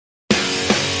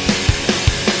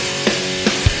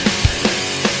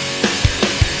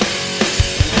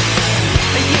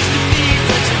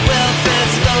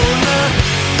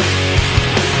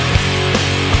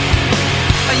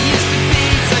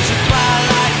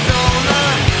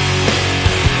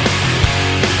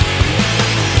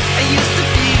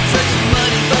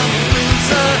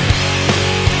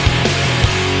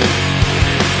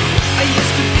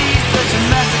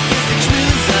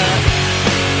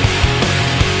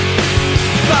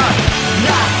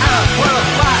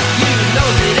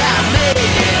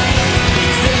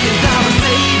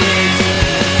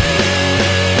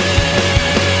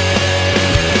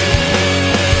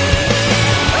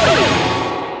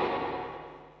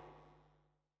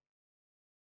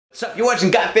What's up? You're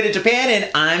watching Got Faded Japan,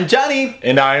 and I'm Johnny.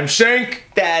 And I am Shank.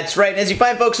 That's right. And as you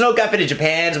fine folks know, Got Faded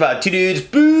Japan is about two dudes,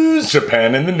 booze,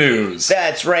 Japan in the news.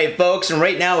 That's right, folks. And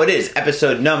right now it is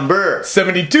episode number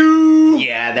 72.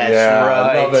 Yeah, that's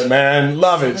right. Love it, man.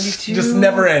 Love 72. it. Just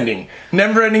never ending.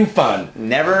 Never ending fun.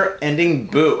 Never ending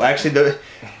boo. Actually,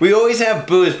 we always have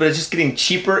booze, but it's just getting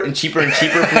cheaper and cheaper and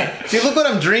cheaper for me. Dude, look what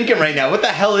I'm drinking right now. What the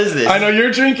hell is this? I know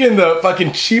you're drinking the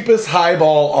fucking cheapest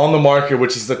highball on the market,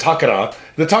 which is the Takara.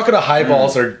 The Takara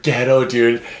highballs are ghetto,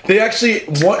 dude. They actually,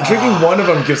 drinking one of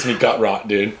them gives me gut rot,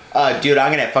 dude. Dude,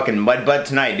 I'm gonna have fucking mud butt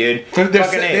tonight, dude.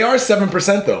 They are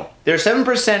 7% though. They're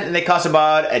 7% and they cost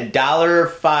about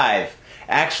 $1.05.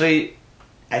 Actually,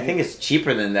 I think it's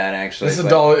cheaper than that. Actually, It's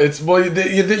 $1. It's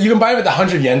you can buy it at the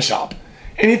 100 yen shop.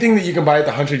 Anything that you can buy at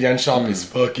the 100 yen shop is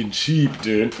fucking cheap,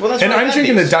 dude. Well, that's and what I'm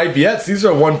drinking the Dai Viettes. These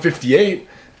are 158.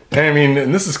 I mean,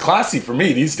 and this is classy for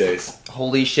me these days.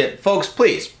 Holy shit. Folks,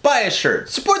 please, buy a shirt.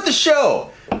 Support the show.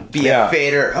 Be a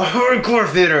fader. A hardcore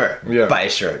fader. Yeah. Buy a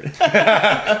shirt.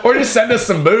 Or just send us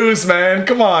some booze, man.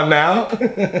 Come on now.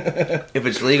 If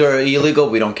it's legal or illegal,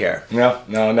 we don't care.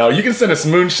 No. You can send us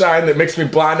moonshine that makes me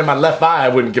blind in my left eye. I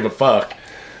wouldn't give a fuck.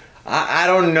 I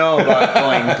don't know about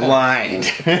going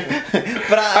blind.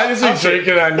 But I just be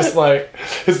drinking and I'm just like,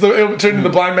 it'll turn into the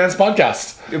Blind Man's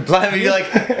Podcast. Blind, you're like,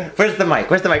 where's the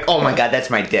mic? Where's the mic? Oh my god, that's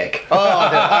my dick. Oh,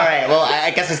 all right. Well, I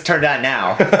guess it's turned on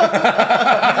now.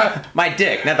 My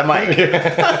dick, not the mic.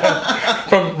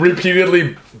 From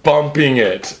repeatedly bumping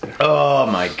it. Oh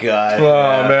my god.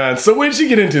 Oh man. So what did you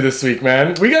get into this week,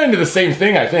 man? We got into the same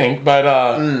thing, I think, but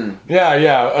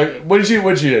yeah. What did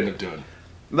you end up doing?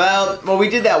 Well, we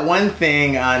did that one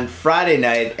thing on Friday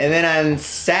night, and then on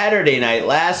Saturday night,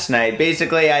 last night,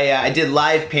 basically I did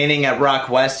live painting at Rock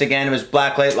West again. It was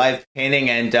blacklight live painting,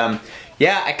 and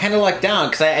yeah, I kind of lucked down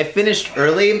because I finished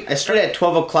early. I started at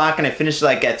 12 o'clock and I finished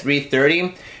like at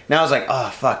 3:30. And I was like, oh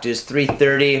fuck, dude, it's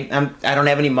 3:30. I don't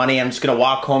have any money. I'm just gonna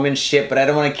walk home and shit, but I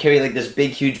don't want to carry like this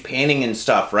big huge painting and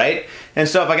stuff, right? And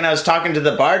so I was talking to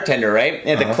the bartender, right,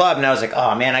 at the club, and I was like,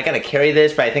 oh man, I gotta carry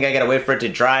this, but I think I gotta wait for it to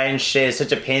dry and shit. It's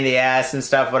such a pain in the ass and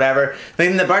stuff, whatever.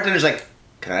 Then the bartender's like,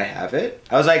 can I have it?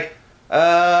 I was like,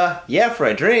 yeah, for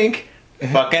a drink.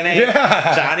 Fucking A.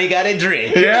 Yeah. Johnny got a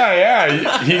drink.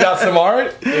 Yeah. He got some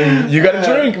art, and you got a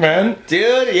drink, man.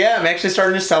 Dude, yeah, I'm actually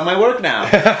starting to sell my work now.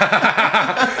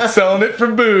 Selling it for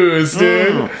booze,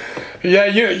 dude. Yeah,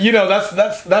 you know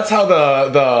that's how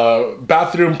the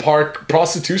bathroom park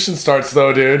prostitution starts,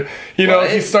 though, dude. You know,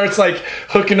 he starts like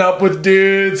hooking up with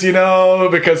dudes, you know,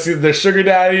 because they're sugar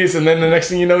daddies, and then the next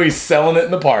thing you know, he's selling it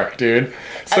in the park, dude.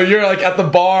 So you're like at the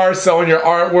bar selling your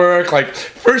artwork. Like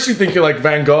first you think you're like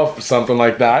Van Gogh or something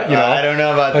like that, you know. I don't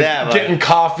know about like that. But getting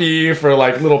coffee for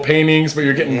like little paintings, but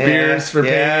you're getting beers for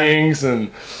paintings,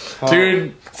 and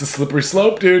dude. It's a slippery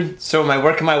slope, dude. So am I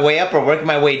working my way up or working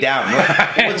my way down?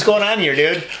 What's going on here,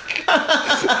 dude?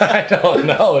 I don't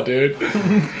know, dude.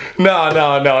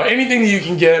 No. Anything that you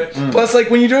can get. Plus, like,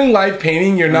 when you're doing live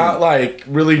painting, you're not, like,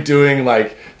 really doing,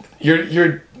 like...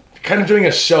 You're kind of doing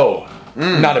a show,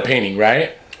 not a painting,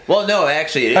 right? Well, no,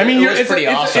 actually, it's pretty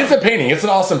awesome. It's a painting. It's an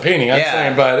awesome painting, I'm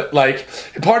saying. But, like,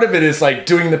 part of it is, like,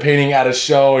 doing the painting at a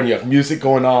show and you have music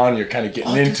going on. You're kind of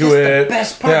getting into it. The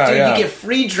best part, dude. You get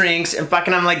free drinks and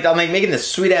fucking I'm making this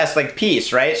sweet-ass, like,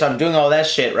 piece, right? So I'm doing all that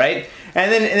shit, right?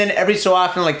 And then every so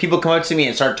often, like, people come up to me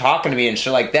and start talking to me and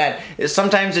shit like that.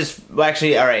 Sometimes it's,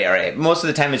 actually, all right. Most of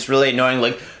the time it's really annoying,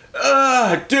 like,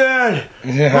 Dad,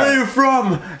 where are you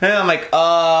from? And I'm like,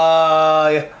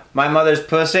 my mother's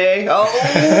pussy.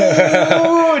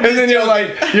 Oh, and then you're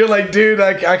like, dude,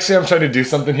 like, actually, I'm trying to do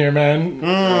something here, man.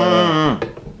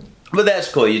 But that's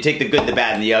cool. You take the good, the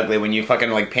bad, and the ugly when you fucking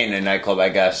like paint in a nightclub, I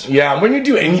guess. Yeah, when you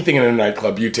do anything in a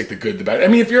nightclub, you take the good, the bad. I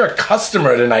mean, if you're a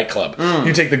customer at a nightclub,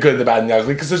 you take the good, the bad, and the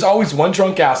ugly, because there's always one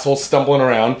drunk asshole stumbling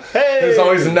around. Hey! There's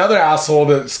always another asshole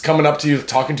that's coming up to you,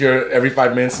 talking to you every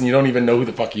 5 minutes, and you don't even know who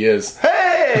the fuck he is.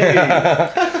 Hey!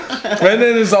 And then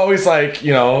there's always, like,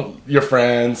 you know, your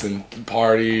friends and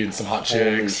party and some hot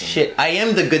chicks. Shit, I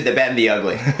am the good, the bad, and the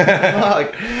ugly.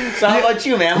 So how about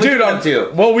you, man? What Dude, you up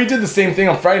to? Well, we did the same thing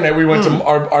on Friday night. We went to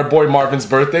our boy Marvin's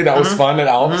birthday. That was fun at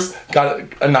Alps. Got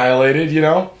annihilated, you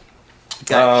know?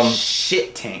 Got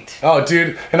shit tanked. Oh,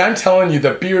 dude. And I'm telling you,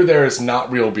 the beer there is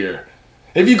not real beer.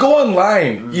 If you go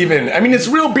online, even, I mean, it's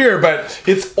real beer, but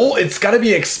it's got to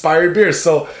be expired beer.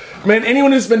 So, man,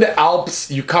 anyone who's been to Alps,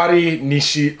 Yukari,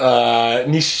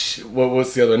 what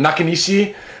was the other?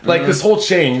 Nakanishi? Like this whole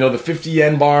chain, you know, the 50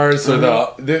 yen bars or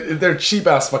they're cheap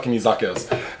ass fucking izakayas.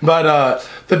 But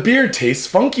the beer tastes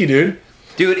funky, dude.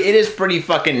 Dude, it is pretty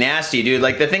fucking nasty, dude.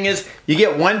 Like, the thing is, you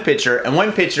get one pitcher, and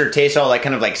one pitcher tastes all, like,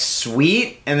 kind of, like,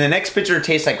 sweet, and the next pitcher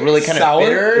tastes, like, really kind sour? of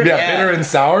bitter. Yeah, bitter and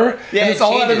sour. Yeah, and it's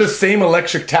all out of the same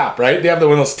electric tap, right? They have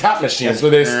one of those tap machines where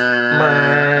they just...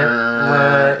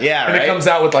 Yeah, and right? it comes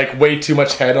out with, like, way too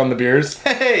much head on the beers.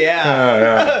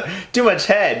 Yeah. Too much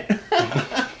head.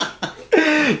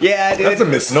 Yeah, dude. That's a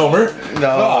misnomer.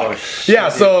 No. Yeah,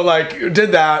 so, like,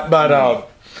 did that, but...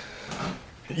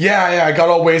 Yeah, I got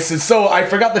all wasted. So I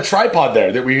forgot the tripod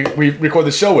there that we record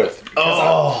the show with.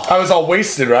 I was all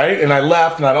wasted, right? And I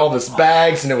left and I had all this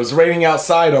bags and it was raining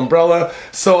outside, umbrella.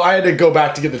 So I had to go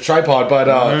back to get the tripod. But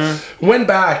went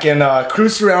back and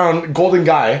cruised around Golden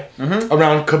Gai,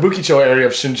 around Kabukicho area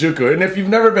of Shinjuku. And if you've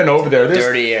never been over there, there's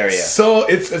dirty area. So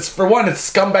it's for one,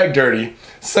 it's scumbag dirty.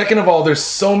 Second of all, there's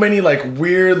so many like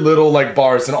weird little like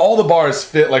bars, and all the bars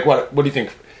fit like what do you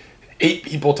think? 8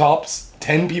 people tops?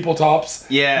 10 people tops.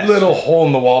 Yeah. Little hole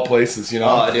in the wall places, you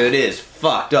know? Oh, dude, it is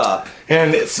fucked up.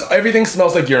 And everything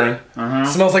smells like urine.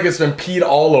 Smells like it's been peed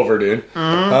all over, dude.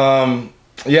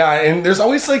 Yeah, and there's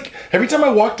always like, every time I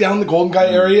walk down the Golden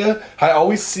Gai area, I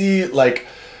always see like,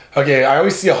 I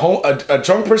always see a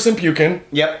drunk person puking.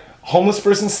 Yep. Homeless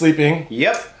person sleeping.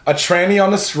 Yep. A tranny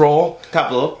on a stroll.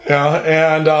 Couple. Yeah,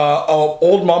 and a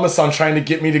old mama-san trying to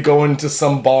get me to go into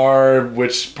some bar,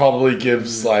 which probably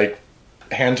gives like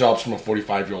hand jobs from a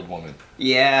 45-year-old woman.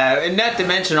 Yeah, and not to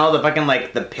mention all the fucking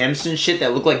like the pimps and shit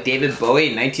that look like David Bowie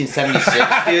in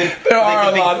 1976, dude. There like, are the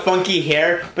a big lot. funky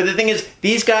hair. But the thing is,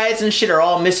 these guys and shit are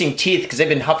all missing teeth because they've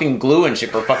been huffing glue and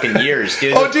shit for fucking years,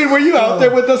 dude. Oh, dude, were you out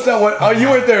there with us that one? Oh, you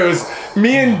weren't there. It was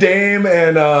me and Dame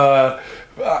and a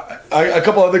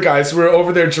couple other guys. We were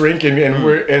over there drinking, and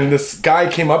and this guy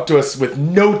came up to us with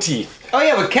no teeth. Oh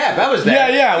yeah, with Kev, I was there.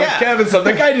 Yeah, with Kev and stuff.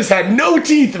 The guy just had no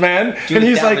teeth, man. Dude, and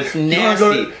he's that like, was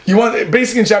nasty. you want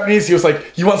basically in Japanese, he was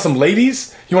like, you want some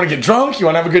ladies? You want to get drunk? You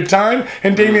want to have a good time?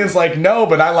 And Damien's like, no,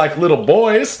 but I like little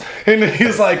boys. And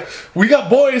he's like, we got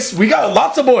boys. We got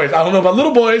lots of boys. I don't know about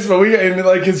little boys, but and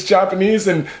like his Japanese,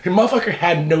 and the motherfucker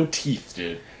had no teeth,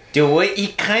 dude. Dude, he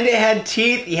kind of had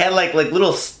teeth. He had like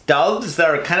little stubs that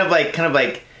are kind of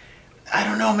like. I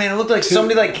don't know, man. It looked like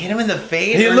somebody like hit him in the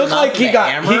face. He looked like he got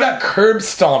hammer. curb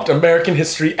stomped American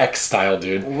History X style,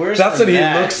 dude. Worse That's than what he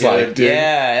that, looks dude. like, dude.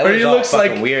 Yeah, it or was he all looks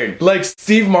fucking like weird. Like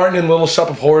Steve Martin in Little Shop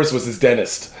of Horrors was his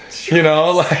dentist. You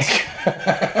know, like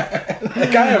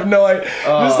like I have no idea.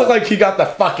 Just looked like he got the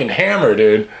fucking hammer,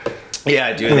 dude.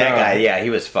 Yeah, dude, that guy. Yeah, he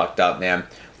was fucked up, man.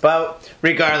 But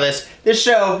regardless, this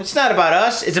show, it's not about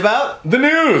us, it's about the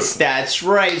news. That's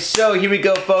right. So here we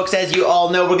go, folks. As you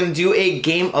all know, we're going to do a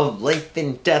game of life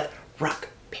and death. Rock,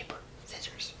 paper,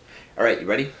 scissors. All right, you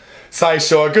ready?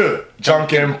 Saishogu,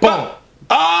 Junkin Pong.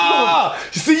 Ah!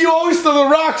 You see, you always throw the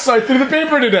rock, so I threw the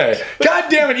paper today.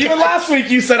 God damn it. Even last week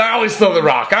you said I always throw the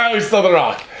rock. I always throw the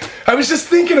rock. I was just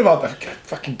thinking about that. God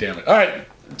fucking damn it. All right.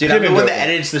 Dude, I'm the one that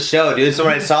edits the show, dude. So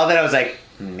when I saw that, I was like,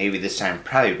 maybe this time,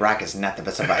 probably rock is not the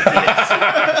best of ideas.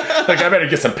 Like, I better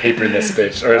get some paper in this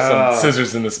bitch, or some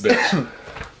scissors in this bitch.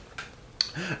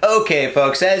 Okay,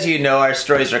 folks, as you know, our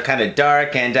stories are kind of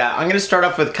dark, and I'm going to start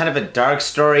off with kind of a dark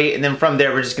story, and then from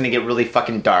there, we're just going to get really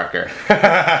fucking darker.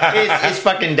 It's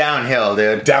fucking downhill,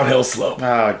 dude. Downhill slope.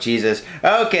 Oh, Jesus.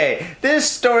 Okay, this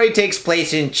story takes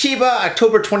place in Chiba,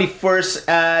 October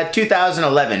 21st,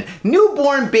 2011.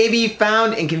 Newborn baby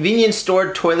found in convenience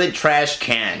store toilet trash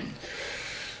can.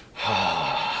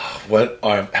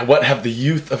 What have the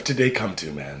youth of today come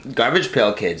to, man? Garbage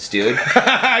Pail Kids, dude.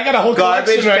 I got a whole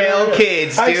Garbage collection right Pail here.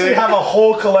 Kids, dude. I actually have a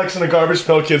whole collection of Garbage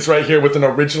Pail Kids right here with an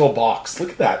original box.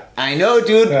 Look at that. I know,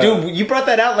 dude. Yeah. Dude, you brought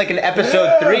that out like in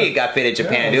episode 3. It got fit in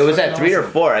Japan, dude. Was that 3 or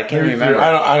 4? I can't remember.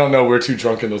 I don't know. We're too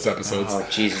drunk in those episodes. Oh,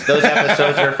 Jesus. Those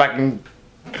episodes are fucking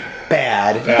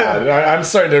bad. Yeah, I'm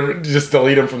starting to just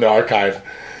delete them from the archive.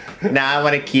 Nah, I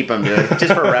want to keep them, dude.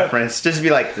 Just for reference. Just be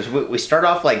like, we start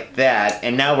off like that,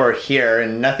 and now we're here,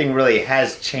 and nothing really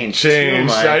has changed too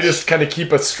much. I just kind of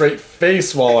keep a straight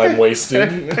face while I'm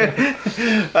wasted.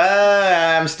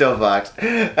 I'm still fucked.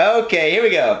 Okay, here we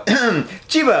go.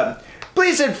 Chiba.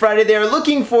 Police said Friday they are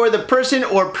looking for the person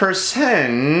or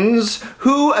persons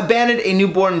who abandoned a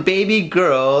newborn baby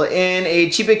girl in a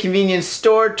Chiba convenience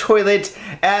store toilet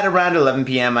at around 11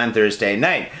 p.m. on Thursday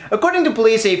night. According to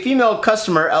police, a female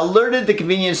customer alerted the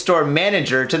convenience store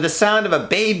manager to the sound of a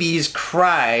baby's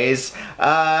cries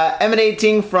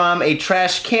emanating from a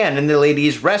trash can in the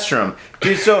ladies' restroom.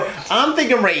 Dude, so I'm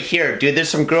thinking right here, dude, there's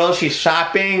some girl, she's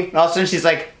shopping, and all of a sudden she's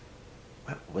like,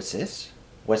 what's this?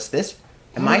 What's this?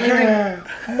 Am I hearing?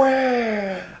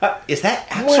 Is that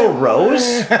Axl Rose?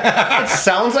 It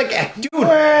sounds like, dude,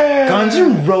 Guns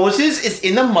N' Roses is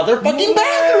in the motherfucking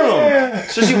bathroom.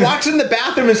 So she walks in the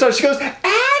bathroom and so she goes,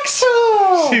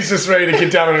 Axel! She's just ready to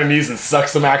get down on her knees and suck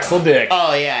some Axel dick.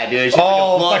 Oh yeah, dude. She's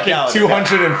all like fucking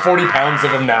 240 pounds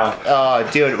of him now. Oh,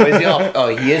 dude. Was he all,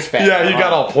 oh, he is fat. Yeah, he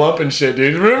got all plump and shit,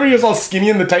 dude. Remember he was all skinny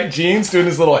in the tight jeans doing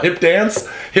his little hip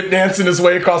dancing his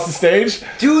way across the stage?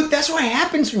 Dude, that's what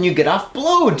happens when you get off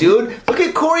blow, dude. Look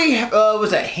at Corey,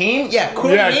 was that Haim? Yeah,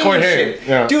 Corey Haim. Corey Haim.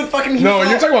 Yeah. Dude, fucking... No,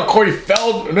 you're talking about Corey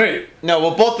Feldman. Wait. No,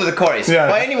 well, both of the Corys. Yeah.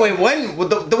 But anyway,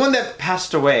 the one that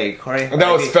passed away, Corey...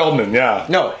 That was Feldman, yeah.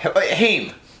 No,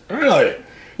 Haim. Really?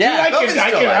 Yeah, Dude,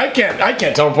 I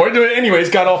can't tell him for it. Anyway,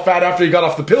 he's got all fat after he got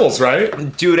off the pills,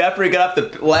 right? Dude, after he got off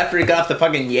the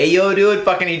fucking yayo, dude,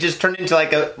 fucking he just turned into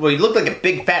like he looked like a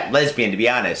big fat lesbian, to be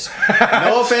honest.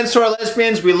 No offense to our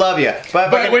lesbians, we love you.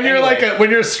 But when you're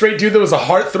when you're a straight dude that was a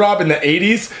heartthrob in the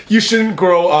 80s, you shouldn't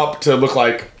grow up to look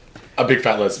like a big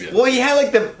fat lesbian. Well, he had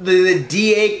like the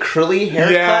DA curly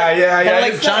haircut. Yeah. Kind of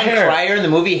like John Cryer in the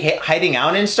movie Hiding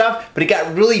Out and stuff, but he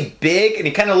got really big and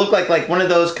he kind of looked like one of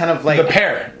those kind of like... The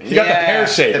pear. He got the pear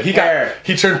shape.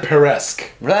 He turned pear-esque.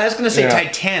 Well, I was going to say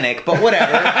Titanic, but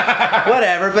whatever.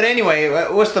 Whatever. But anyway,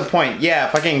 what's the point?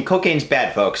 Yeah, fucking cocaine's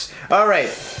bad, folks. All right.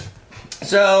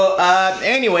 So,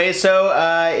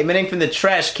 emitting from the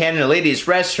trash can in a ladies'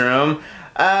 restroom...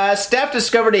 staff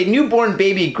discovered a newborn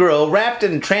baby girl wrapped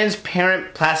in a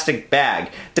transparent plastic bag.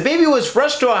 The baby was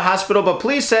rushed to a hospital, but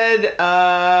police said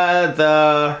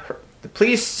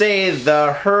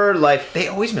her life... They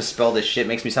always misspell this shit.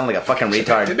 Makes me sound like a fucking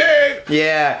retard. Today.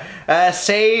 Yeah.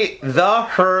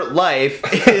 Her life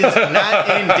is not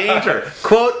in danger.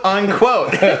 Quote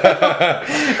unquote.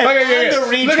 Okay. The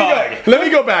retard. Let me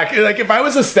go back. Like, if I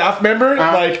was a staff member,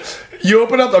 like... You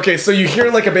open up, okay, so you hear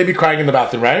like a baby crying in the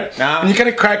bathroom, right? And you kind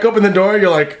of crack open the door,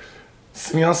 you're like,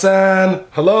 "Sumimasen,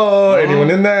 hello, anyone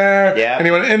in there? Yeah.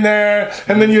 Anyone in there?"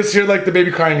 And then you just hear like the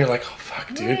baby crying, you're like, "Oh fuck,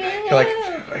 dude." You're like,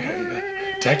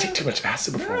 "Did I take too much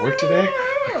acid before work today?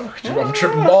 I'm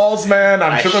tripping balls, man.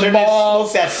 I'm tripping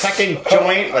balls." That second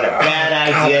joint, what a bad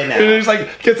idea now. And he just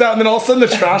like gets out, and then all of a sudden the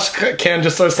trash can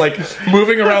just starts like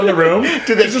moving around the room.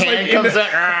 Dude, the hand comes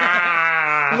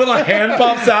out. A little hand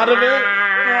pops out of it.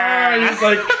 He's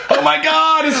like, "Oh my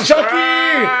god, it's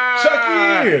Chucky!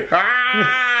 Chucky!"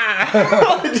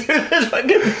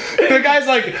 The guy's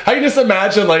like, I can just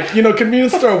imagine, like,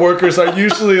 convenience store workers are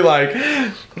usually like,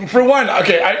 for one,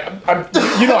 okay,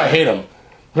 I hate them.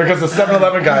 Because the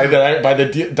 7-Eleven guy that I buy the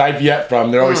Diviette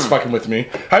from, they're always fucking with me.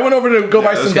 I went over to go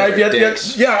buy some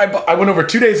Diviette. Yeah, I went over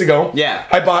 2 days ago. Yeah.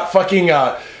 I bought fucking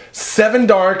 7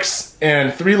 darks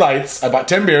and 3 lights. I bought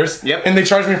 10 beers. Yep. And they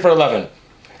charged me for 11.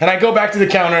 And I go back to the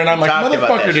counter and I'm like,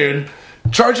 "Motherfucker, dude,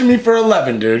 charging me for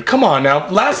 11, dude. Come on now.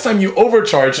 Last time you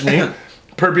overcharged me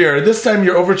per beer. This time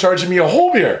you're overcharging me a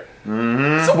whole beer."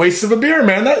 Mm-hmm. It's a waste of a beer,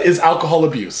 man. That is alcohol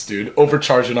abuse, dude.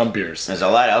 Overcharging on beers. There's a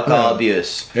lot of alcohol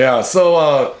abuse. Yeah,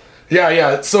 so,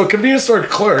 So convenience store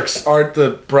clerks aren't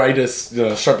the brightest,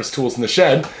 sharpest tools in the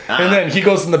shed. And then he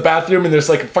goes in the bathroom and there's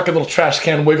like a fucking little trash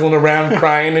can wiggling around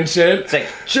crying and shit. It's like,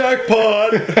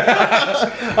 jackpot!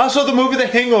 I saw the movie The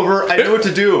Hangover. I know what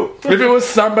to do. If it was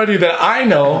somebody that I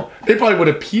know, they probably would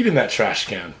have peed in that trash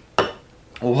can.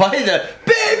 Why the...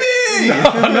 Baby!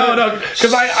 No.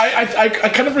 Because I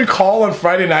kind of recall on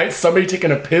Friday night somebody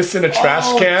taking a piss in a trash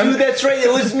can. Dude, that's right.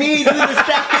 It was me. Dude, the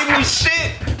staff gave me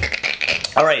shit.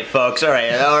 All right, folks. All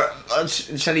right.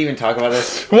 Should I even talk about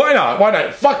this? Why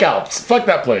not? Fuck Alps. Fuck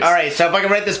that place. All right. So if I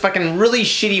can write this fucking really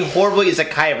shitty, horrible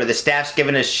izakaya where the staff's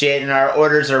giving us shit and our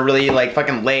orders are really like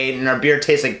fucking late and our beer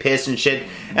tastes like piss and shit.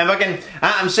 And fucking,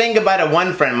 I'm saying goodbye to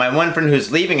my one friend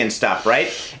who's leaving and stuff, right?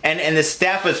 And the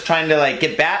staff was trying to like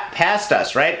get back past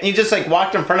us, right? And he just like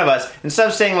walked in front of us instead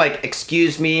of saying like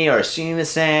 "excuse me" or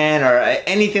 "sumimasen" or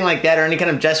anything like that or any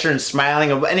kind of gesture and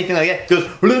smiling or anything like that. He goes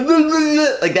blah, blah, blah,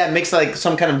 like that, makes like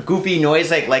some kind of goofy noise,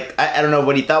 like I don't know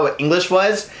what he thought what English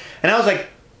was, and I was like,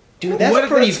 dude, that's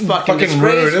pretty fucking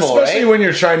rude, especially when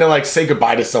you're trying to like say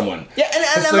goodbye to someone. Yeah, and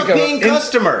I'm like a paying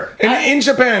customer. In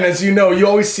Japan, as you know, you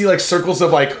always see like circles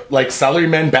of like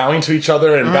salarymen bowing to each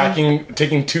other and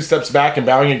taking 2 steps back and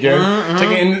bowing again.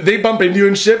 And they bump into you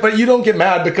and shit, but you don't get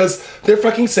mad because they're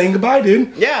fucking saying goodbye,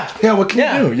 dude. Yeah. Yeah, what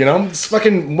can you do? It's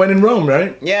fucking when in Rome,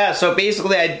 right? Yeah, so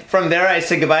basically, from there, I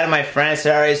said goodbye to my friend. I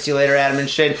said, "All right, see you later, Adam," and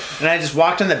shit. And I just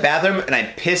walked in the bathroom and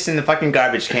I pissed in the fucking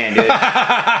garbage can, dude.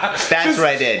 That's what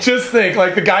I did. Just think,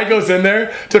 like, the guy goes in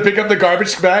there to pick up the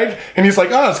garbage bag, and he's like,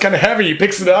 "Oh, it's kind of heavy." He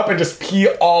picks it up and just pee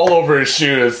all over his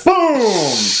shoes. Boom!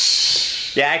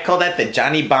 Yeah, I call that the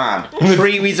Johnny Bomb.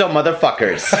 Tree weasel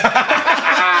motherfuckers.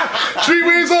 Tree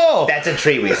weasel! That's a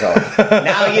tree weasel.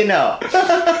 Now you know.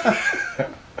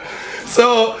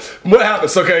 So, what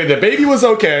happens? Okay, the baby was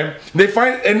okay. They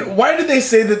find, and why did they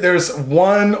say that there's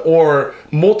one or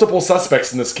multiple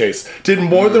suspects in this case? Did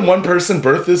more than one person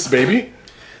birth this baby?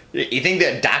 You think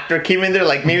the doctor came in there,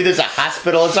 like maybe there's a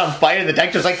hospital, it's on fire, the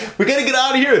doctor's like, we gotta get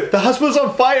out of here, the hospital's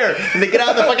on fire. And they get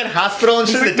out of the fucking hospital and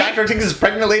shit, the doctor takes his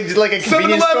pregnant lady to like a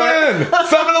convenience store.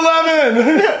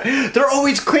 7-Eleven! They're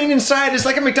always clean inside, it's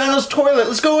like a McDonald's toilet,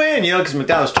 let's go in, you know, because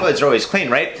McDonald's toilets are always clean,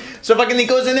 right? So fucking he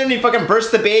goes in there and he fucking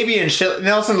bursts the baby and shit, and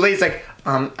all of a sudden the lady's like,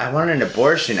 I want an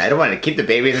abortion, I don't want to keep the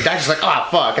baby. And the doctor's like, oh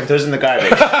fuck, and throws it in the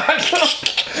garbage.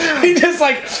 He's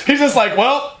just like,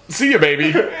 well, see you, baby.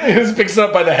 He just picks it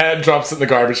up by the head, drops it in the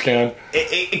garbage can.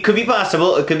 It could be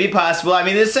possible. It could be possible. I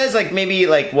mean, it says like maybe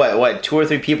like what 2 or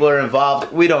 3 people are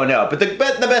involved. We don't know. But the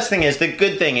best thing is, the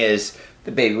good thing is,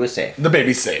 the baby was safe. The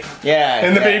baby's safe. Yeah.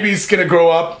 And the baby's gonna grow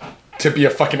up to be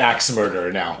a fucking axe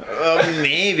murderer now.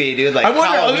 Maybe, dude. Like, I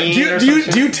wonder, Halloween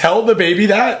do you tell the baby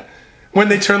that? When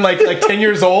they turn like 10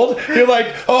 years old, you're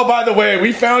like, oh, by the way,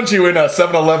 we found you in a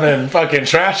 7-Eleven fucking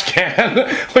trash can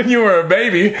when you were a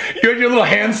baby. You had your little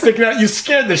hand sticking out. You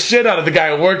scared the shit out of the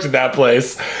guy who worked at that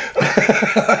place.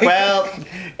 Well,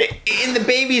 in the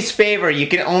baby's favor, you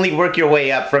can only work your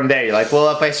way up from there. You're like,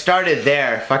 well, if I started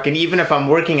there, fucking even if I'm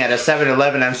working at a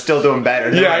 7-Eleven, I'm still doing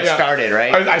better than where I started,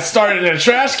 right? I started in a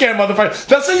trash can, motherfucker.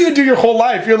 That's how you do your whole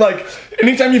life. You're like,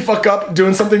 anytime you fuck up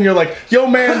doing something, you're like, yo,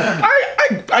 man,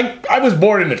 I was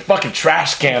born in a fucking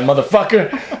trash can,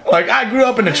 motherfucker. Like, I grew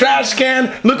up in a trash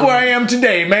can. Look where I am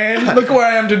today, man. Look where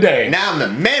I am today. Now I'm the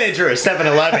manager of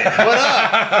 7-Eleven. What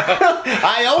up?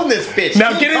 I own this bitch.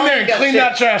 Now get in there and clean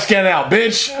that trash can out,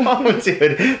 bitch. Oh,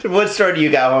 dude. What story do you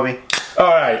got, homie? All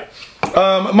right.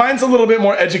 Mine's a little bit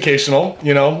more educational,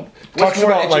 you know. What's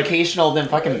more educational than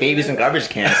fucking babies in garbage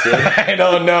cans, dude? I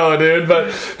don't know, dude,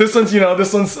 but this one's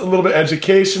a little bit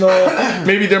educational.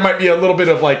 Maybe there might be a little bit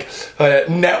of like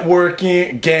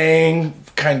networking, gang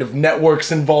kind of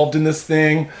networks involved in this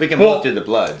thing. We can look through the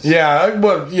bloods. Yeah,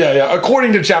 yeah.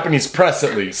 According to Japanese press,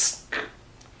 at least.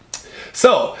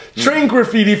 So, train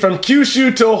graffiti from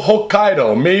Kyushu to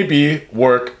Hokkaido may be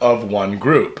work of one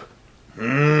group.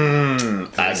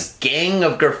 A gang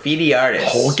of graffiti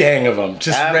artists. Whole gang of them,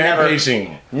 just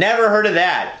rampaging. Never heard of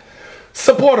that.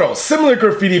 Sapporo, similar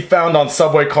graffiti found on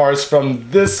subway cars from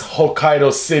this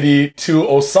Hokkaido city to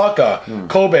Osaka,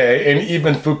 Kobe, and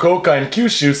even Fukuoka and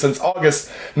Kyushu since August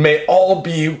may all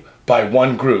be by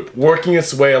one group, working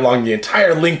its way along the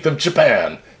entire length of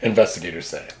Japan, investigators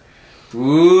say.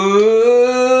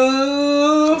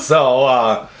 Ooh.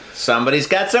 So, somebody's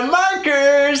got some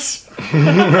markers.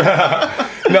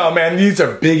 No, man, these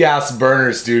are big ass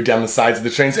burners, dude, down the sides of the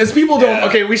trains. As people don't,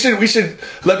 okay, we should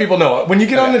let people know. When you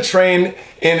get on the train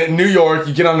in New York,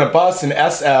 you get on a bus in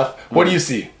SF. What do you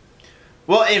see?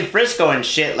 Well, in Frisco and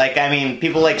shit, like, I mean,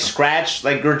 people like scratch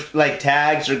like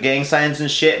tags or gang signs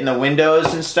and shit in the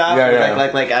windows and stuff. Yeah.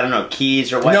 Like I don't know,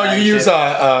 keys or whatnot. No, you use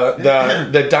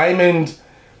the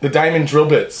diamond drill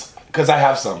bits because I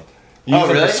have some. You use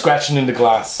them for scratching into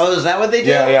glass. Oh, is that what they do?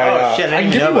 Yeah. Oh, shit, I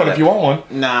can give you one if you want one.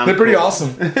 Nah, they're pretty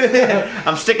awesome.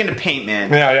 I'm sticking to paint, man.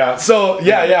 Yeah. So,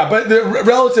 but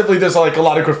relatively, there's like a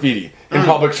lot of graffiti in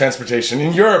public transportation.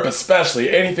 In Europe, especially,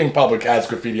 anything public has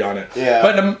graffiti on it. Yeah.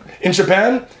 But in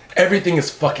Japan, everything is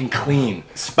fucking clean.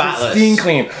 Spotless. Pristine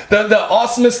clean. The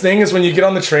awesomest thing is when you get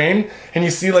on the train and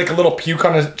you see like a little puke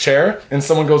on a chair and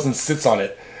someone goes and sits on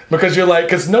it. Because you're like,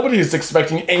 because nobody is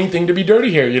expecting anything to be dirty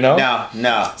here, you know?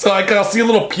 No. So like, I'll see a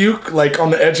little puke like on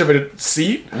the edge of a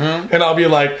seat, and I'll be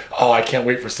like, oh, I can't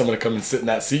wait for someone to come and sit in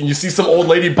that seat. And you see some old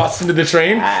lady bust into the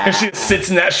train, and she just sits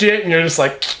in that shit, and you're just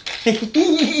like, she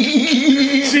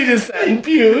just said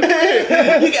puke.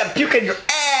 You got puke in your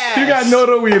ass. You got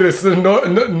norovirus,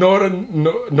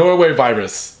 Norway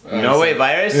virus. Norway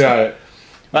virus? Yeah.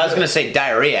 Well, I was gonna say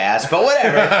diarrhea ass, but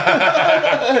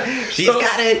whatever. She's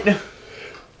got it.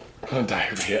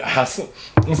 Diarrhea ass.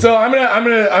 So I'm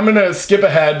gonna skip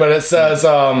ahead, but it says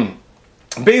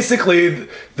basically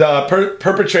the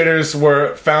perpetrators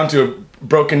were found to have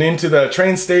broken into the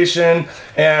train station,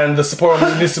 and the Sapporo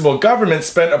municipal government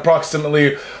spent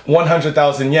approximately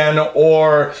 100,000 yen,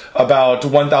 or about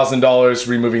 $1,000,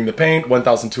 removing the paint,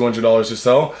 $1,200 or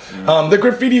so. The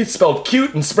graffiti is spelled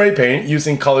cute in spray paint,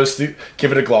 using colors to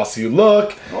give it a glossy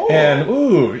look. Oh. And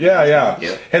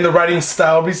and the writing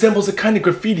style resembles a kind of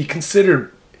graffiti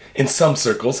considered in some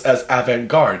circles as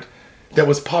avant-garde that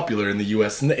was popular in the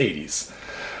US in the 80s.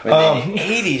 But in the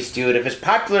 80s, dude, if it's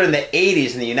popular in the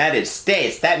 80s in the United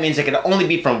States, that means it can only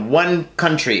be from one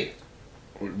country.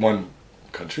 One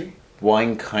country?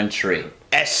 One country.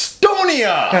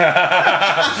 Estonia.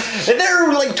 And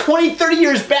they're like 20, 30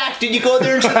 years back. Did you go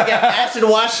there and like acid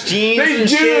wash jeans? They and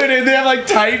do, shit? and they have like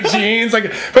tight jeans.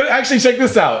 Like, but actually, check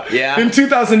this out. Yeah. In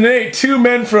 2008, 2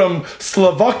 men from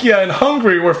Slovakia and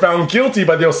Hungary were found guilty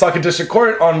by the Osaka District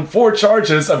Court on 4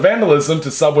 charges of vandalism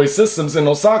to subway systems in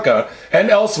Osaka and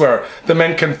elsewhere. The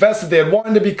men confessed that they had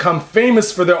wanted to become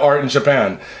famous for their art in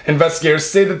Japan. Investigators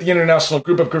say that the international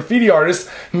group of graffiti artists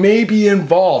may be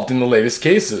involved in the latest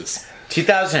cases.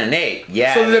 2008,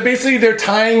 yeah. So they're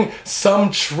tying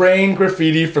some train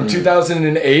graffiti from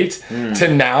 2008 to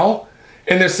now,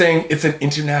 and they're saying it's an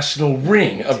international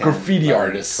ring of graffiti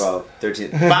artists. 12,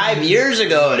 13, 5 years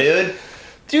ago, dude.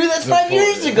 Dude, that's 5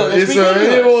 years ago. That's It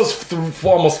ridiculous. was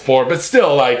almost 4, but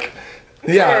still, like,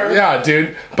 yeah,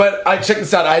 dude. But I checked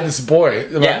this out. I had this boy,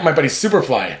 my buddy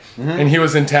Superfly, and he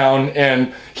was in town,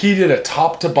 and he did a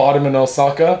top to bottom in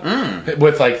Osaka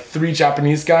with like 3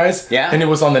 Japanese guys. Yeah. And it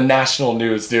was on the national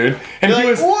news, dude. And You're he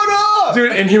like, was, what up?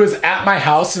 dude, and he was at my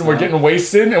house, and we're getting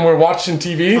wasted, and we're watching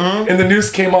TV, and the news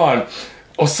came on.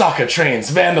 Osaka trains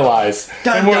vandalized.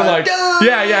 Dun, and we're dun, like, dun.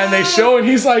 yeah, and they show, and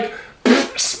he's like,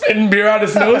 spitting beer out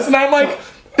his nose, and I'm like,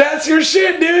 that's your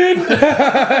shit, dude.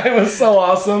 It was so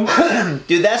awesome.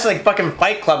 Dude, that's like fucking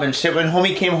Fight Club and shit. When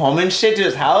homie came home and shit to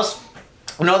his house,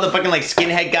 when all the fucking like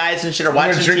skinhead guys and shit are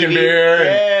watching drinking TV, beer.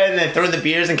 yeah, and then throwing the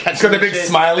beers and catching Got the big shit.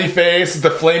 smiley face, the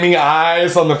flaming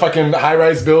eyes on the fucking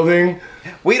high-rise building.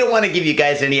 We don't want to give you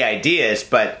guys any ideas,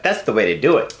 but that's the way to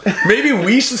do it. Maybe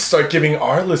we should start giving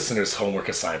our listeners homework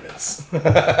assignments.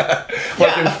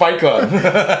 Like in Fight Club.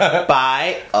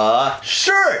 Buy a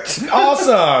shirt.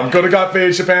 Awesome. Go to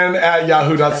gotfadedjapan at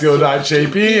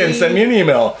yahoo.co.jp and send me an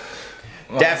email.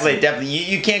 Definitely.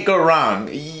 You can't go wrong.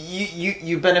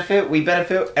 You benefit, we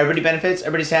benefit, everybody benefits,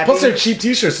 everybody's happy. Plus they're cheap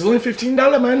t-shirts. It's only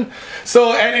 $15, man.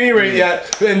 So at any rate, yeah.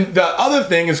 And the other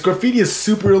thing is graffiti is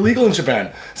super illegal in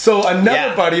Japan. So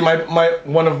another buddy,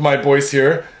 one of my boys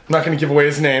here, I'm not going to give away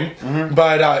his name,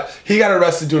 but he got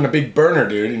arrested doing a big burner,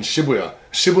 dude, in Shibuya.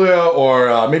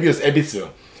 Or maybe it was Ebisu.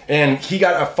 And he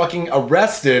got fucking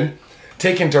arrested,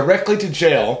 taken directly to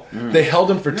jail. They held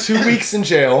him for 2 weeks in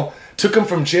jail, took him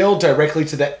from jail directly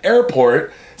to the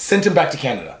airport, sent him back to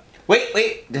Canada.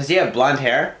 Wait, does he have blonde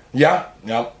hair? Yeah.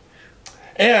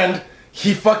 And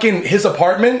his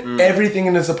apartment, everything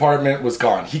in his apartment was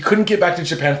gone. He couldn't get back to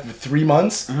Japan for 3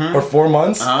 months or 4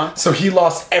 months, so he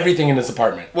lost everything in his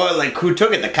apartment. Well, like, who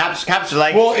took it? The cops are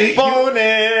like, bonus!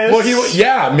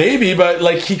 Well, maybe, but,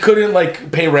 like, he couldn't,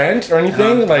 like, pay rent or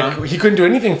anything. Like, he couldn't do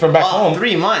anything from back home.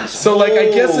 3 months. So, like,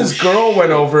 I guess his girl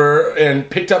went over and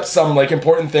picked up some, like,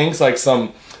 important things, like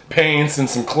some paints and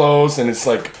some clothes and it's,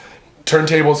 like,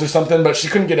 turntables or something, but she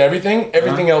couldn't get everything.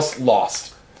 Everything else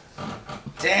lost.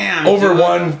 Damn. Over dude.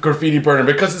 one graffiti burner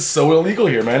because it's so illegal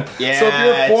here, man. Yeah, so if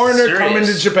you're a foreigner it's coming to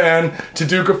serious. Japan to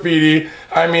do graffiti,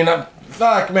 I mean,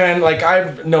 fuck, man. Like,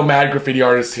 I know mad graffiti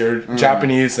artists here,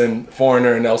 Japanese and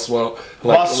foreigner and elsewhere.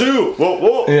 Like, Wasu.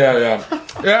 Whoa. Yeah.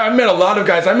 I met a lot of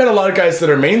guys. I met a lot of guys that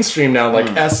are mainstream now, like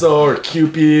Esso or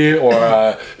Cupid or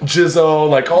Jizzo.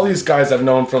 Like, all these guys I've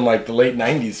known from, like, the late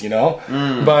 90s, you know?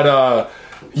 But,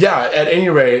 yeah, at any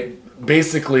rate,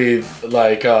 basically,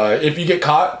 like, if you get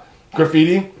caught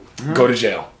graffiti, go to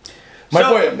jail. My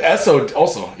boy Esso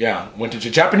also, went to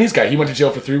jail. Japanese guy, he went to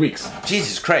jail for 3 weeks.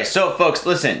 Jesus Christ. So, folks,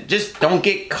 listen, just don't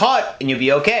get caught and you'll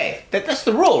be okay. That's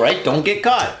the rule, right? Don't get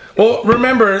caught. Well,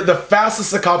 remember, the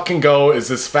fastest a cop can go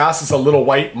is as fast as a little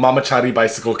white mamachari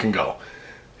bicycle can go.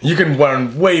 You can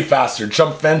run way faster,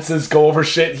 jump fences, go over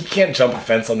shit. He can't jump a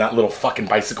fence on that little fucking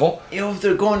bicycle. You know, if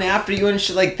they're going after you and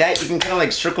shit like that, you can kind of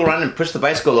like circle around and push the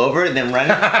bicycle over and then run.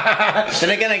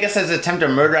 Then again, I guess that's attempted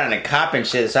murder on a cop and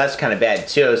shit, so that's kind of bad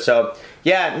too. So,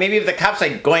 yeah, maybe if the cop's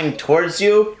like going towards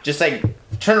you, just like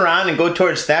turn around and go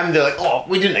towards them. They're like, oh,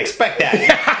 we didn't expect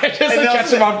that. Just to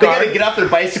catch them off They guard. gotta get off their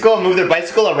bicycle and move their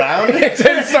bicycle around.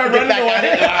 And start running back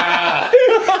away. at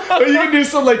it. Or you can do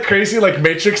some like crazy like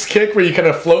Matrix kick where you kind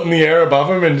of float in the air above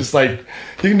him and just like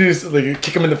you can do like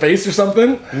kick him in the face or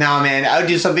something. No, man, I would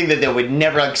do something that they would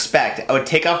never expect. I would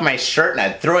take off my shirt and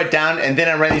I'd throw it down, and then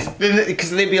I'd run these,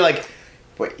 because they'd be like,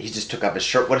 wait, he just took off his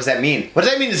shirt. What does that mean? What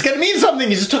does that mean? It's gonna mean something.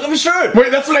 He just took off his shirt.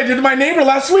 Wait, that's what I did to my neighbor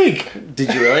last week.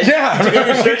 Did you really? Yeah.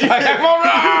 Get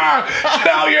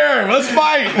out here. Let's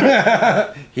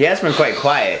fight. He has been quite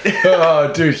quiet.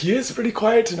 Oh, dude, he is pretty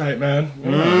quiet tonight, man.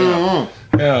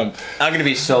 Yeah. I'm gonna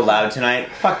be so loud tonight.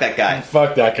 Fuck that guy.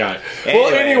 Fuck that guy.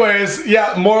 Well, anyways,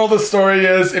 yeah, moral of the story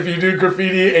is if you do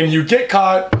graffiti and you get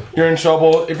caught, you're in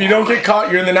trouble. If you don't get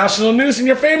caught, you're in the national news and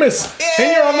you're famous.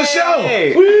 And you're on the show.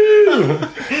 Yay! Woo!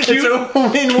 It's a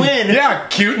win-win. Yeah,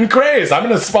 cute and craze. I'm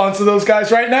going to sponsor those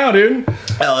guys right now, dude.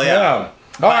 Hell yeah.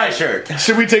 Buy a shirt.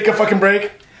 Should we take a fucking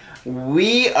break?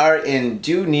 We are in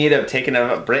due need of taking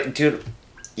a break, dude.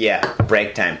 Yeah,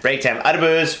 break time. Break time. Out of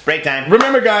booze. Break time.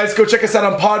 Remember, guys, go check us out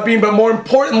on Podbean, but more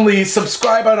importantly,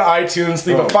 subscribe on iTunes,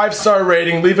 leave a 5-star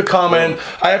rating, leave a comment.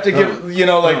 I have to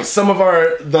give, some of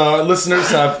the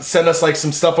listeners have sent us like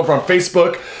some stuff over on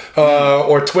Facebook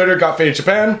or Twitter, Got Faded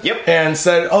Japan. Yep. And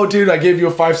said, oh, dude, I gave you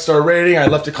a 5-star rating. I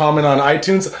left a comment on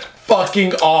iTunes.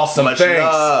 Fucking awesome. Much Thanks.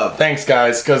 love. Thanks,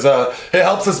 guys, because it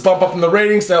helps us bump up in the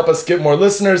ratings to help us get more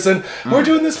listeners, and we're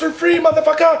doing this for free,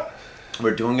 motherfucker.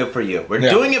 We're doing it for you. We're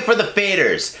doing it for the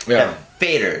faders. Yeah. The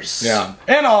faders. Yeah.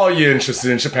 And all you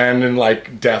interested in Japan and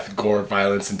like death, gore,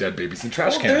 violence, and dead babies and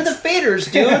trash They're cans. the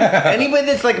faders, dude. Anybody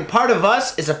that's like a part of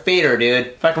us is a fader,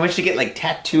 dude. Fucking, we should get like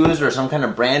tattoos or some kind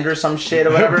of brand or some shit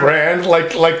or whatever. Brand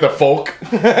like the folk.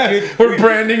 We're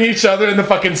branding each other in the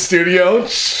fucking studio.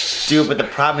 Dude, but the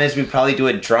problem is we probably do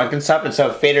it drunk and stuff, and so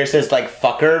if fader says like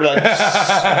fucker, like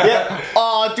yeah.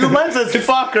 Oh, dude, mine says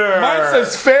fucker. Mine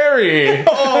says fairy.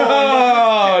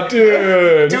 Oh,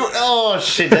 dude. Dude, oh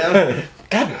shit.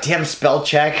 Goddamn spell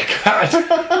check. God.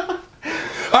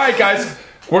 Alright, guys.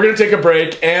 We're gonna take a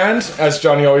break, and as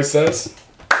Johnny always says,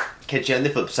 Catch you on the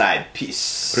flip side.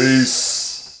 Peace. peace.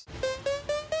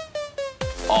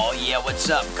 Oh yeah, what's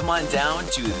up? Come on down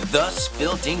to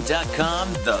thespillding.com,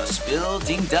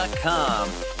 thespillding.com.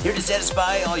 Here to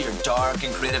satisfy all your dark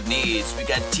and creative needs. We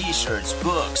got t-shirts,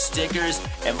 books, stickers,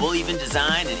 and we'll even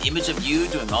design an image of you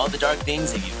doing all the dark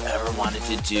things that you've ever wanted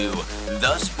to do.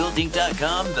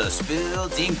 Thespillding.com,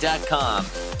 thespillding.com.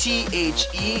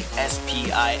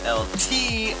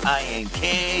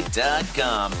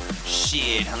 thespilldink.com.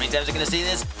 Shit, how many times am I gonna say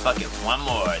this? Fuck it, one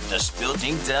more.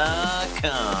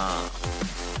 Thespillding.com.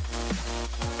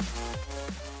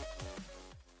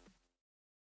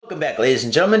 Welcome back, ladies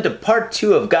and gentlemen, to part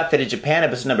 2 of Got Faded Japan,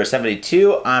 episode number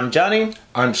 72. I'm Johnny.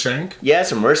 I'm Shank.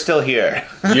 Yes, and we're still here.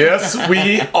 Yes,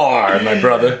 we are, my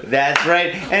brother. That's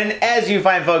right. And as you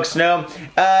fine folks know,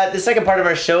 the second part of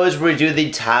our show is where we do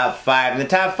the top 5. And the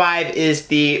top 5 is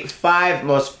the 5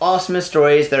 most awesomest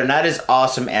stories that are not as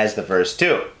awesome as the first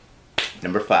 2.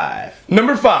 Number 5.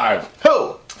 Number 5.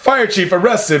 Who? Fire chief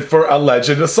arrested for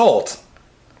alleged assault.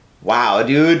 Wow,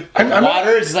 dude. I'm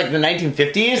Water is like the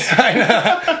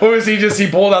 1950s? What was he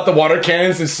pulled out the water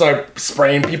cannons and started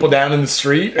spraying people down in the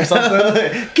street or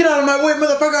something? Get out of my way,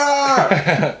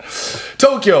 motherfucker!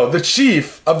 Tokyo, the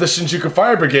chief of the Shinjuku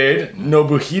Fire Brigade,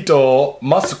 Nobuhito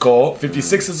Masuko,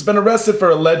 56, has been arrested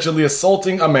for allegedly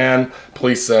assaulting a man,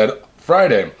 police said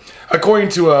Friday. According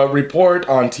to a report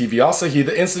on TV Asahi,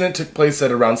 the incident took place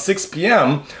at around 6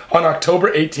 p.m. on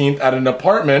October 18th at an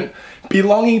apartment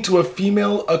belonging to a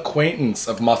female acquaintance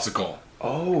of Masuko.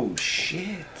 Oh,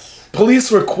 shit.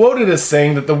 Police were quoted as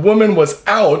saying that the woman was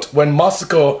out when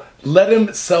Masuko let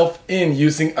himself in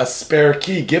using a spare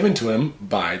key given to him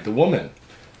by the woman.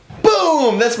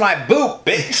 Boom! That's my boot,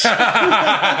 bitch!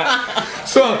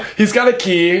 So he's got a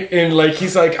key and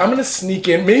he's like, I'm gonna sneak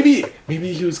in. Maybe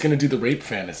he was gonna do the rape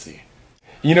fantasy.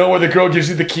 You know, where the girl gives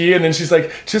you the key and then she's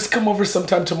like, just come over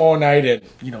sometime tomorrow night and,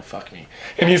 fuck me.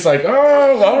 And he's like,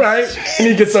 oh, all right. And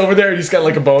he gets over there and he's got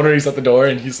like a boner. He's at the door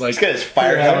and he's like... He's got his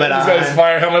fire helmet on. He's got his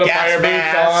fire helmet, Gas fire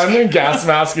mask. boots on, and gas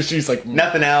mask. And she's like...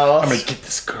 Nothing else. I'm gonna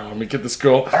get this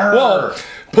girl. Well,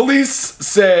 police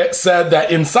said that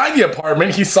inside the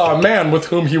apartment he saw a man with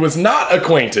whom he was not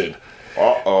acquainted.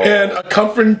 Uh-oh. And a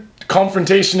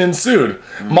confrontation ensued.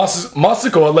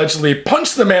 Masuko allegedly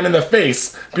punched the man in the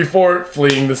face before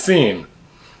fleeing the scene.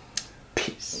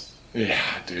 Peace. Yeah,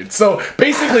 dude. So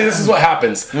basically, this is what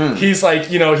happens. He's like,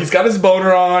 he's got his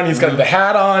boner on, he's got the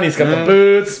hat on, he's got the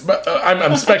boots. But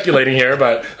I'm speculating here,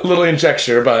 but a little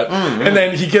injecture. But and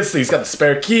then he's got the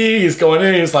spare key. He's going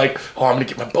in. He's like, oh, I'm gonna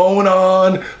get my bone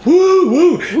on. Woo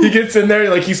woo. He gets in there,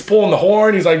 like he's pulling the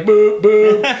horn. He's like, boo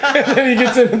boo. And then he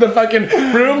gets into the fucking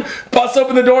room, busts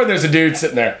open the door, and there's a dude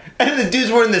sitting there. And the dude's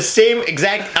wearing the same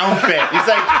exact outfit. He's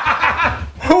like,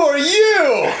 who are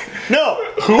you? No,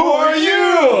 Who are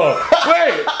you?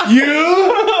 Wait, you?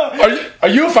 Are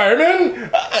you a fireman?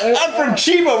 I'm from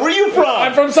Chiba. Where are you from?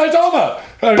 I'm from Saitama.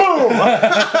 Boom!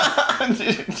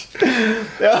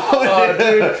 Oh,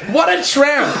 dude. What a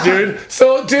tramp, dude.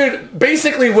 So, dude,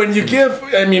 basically when you give,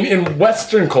 in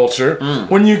Western culture,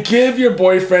 when you give your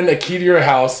boyfriend a key to your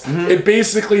house, it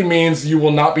basically means you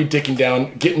will not be getting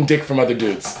dick from other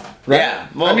dudes. Right? Yeah.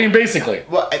 Well, basically.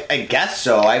 Well, I guess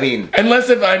so. Unless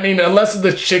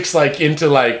the chick's like into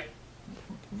like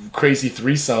crazy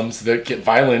threesomes that get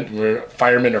violent where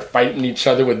firemen are fighting each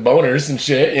other with boners and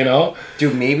shit, you know?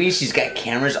 Dude, maybe she's got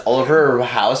cameras all over her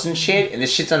house and shit, and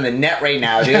this shit's on the net right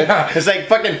now, dude. It's like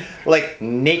fucking, like,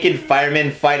 naked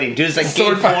firemen fighting. Dude, it's like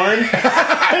gay porn.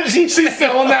 She's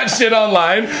selling that shit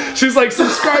online. She's like,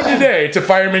 subscribe today to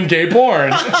Fireman Gay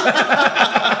Porn.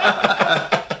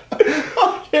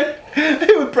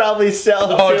 It would probably sell.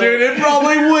 Oh, dude, it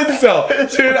probably would sell.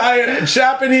 Dude,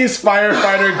 Japanese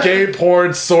firefighter gay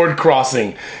porn sword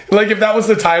crossing. Like, if that was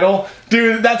the title,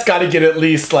 dude, that's got to get at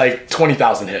least, like,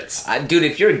 20,000 hits. Dude,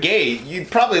 if you're gay, you'd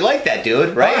probably like that,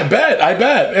 dude, right? I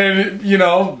bet. And, you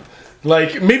know,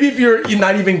 like, maybe if you're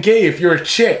not even gay, if you're a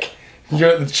chick,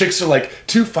 the chicks are like,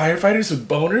 2 firefighters with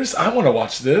boners? I want to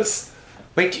watch this.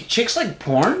 Wait, do chicks like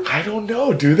porn? I don't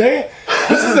know, do they?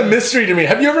 This is a mystery to me.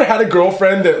 Have you ever had a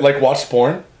girlfriend that, like, watched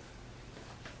porn?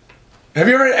 Have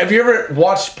you ever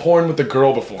watched porn with a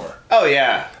girl before? Oh,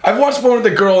 yeah. I've watched porn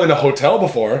with a girl in a hotel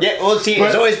before. Yeah, well, see,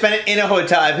 it's always been in a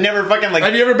hotel. I've never fucking, like...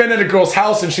 Have you ever been at a girl's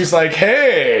house and she's like,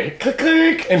 hey, click,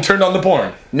 click, and turned on the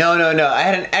porn? No. I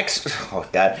had an ex... Oh,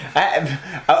 God.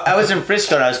 I was in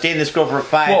Frisco and I was dating this girl for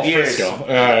 5 years. Frisco.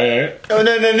 Oh,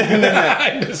 no.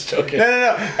 I'm just joking.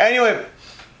 No. Anyway...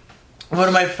 One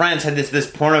of my friends had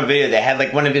this porno video. They had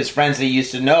like one of his friends that he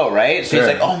used to know, right? So he's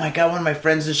like, "Oh my god, one of my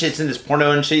friends and shit's in this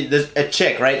porno and shit. This a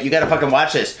chick, right? You gotta fucking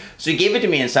watch this." So he gave it to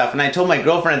me and stuff. And I told my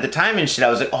girlfriend at the time and shit. I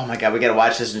was like, "Oh my god, we gotta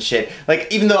watch this and shit." Like,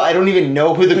 even though I don't even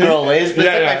know who the girl is, but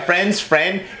it's like my friend's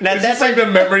friend. That's like the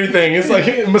memory thing. It's like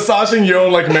massaging your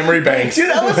own like memory banks. Dude,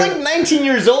 I was like 19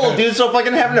 years old, dude. So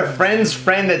fucking having a friend's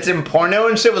friend that's in porno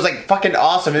and shit was like fucking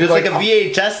awesome. It was like a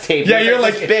VHS tape. Yeah, you're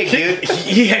like big, dude.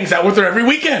 He hangs out with her every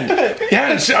weekend.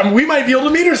 Yeah, we might be able to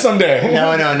meet her someday.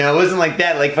 No, it wasn't like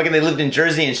that. Like, fucking, they lived in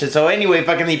Jersey and shit. So anyway,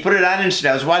 fucking, he put it on and shit.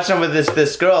 I was watching with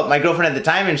this girl, my girlfriend at the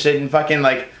time and shit, and fucking,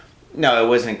 like, no, it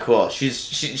wasn't cool.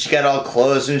 She got all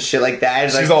clothes and shit like that.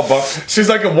 She's like, all buff. She's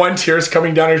like one tear's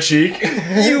coming down her cheek.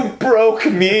 You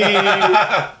broke me.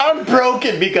 I'm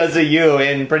broken because of you.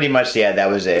 And pretty much, yeah, that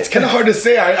was it. It's kind of hard to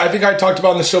say. I think I talked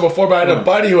about on the show before, but I had a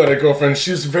buddy who had a girlfriend. She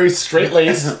was very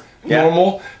straight-laced. Yeah.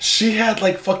 Normal. She had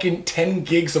like fucking 10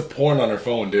 gigs of porn on her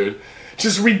phone, dude.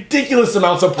 Just ridiculous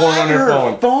amounts of porn on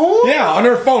her phone. Yeah, on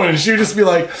her phone. And she would just be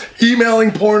like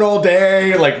emailing porn all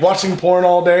day, like watching porn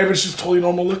all day, but she's totally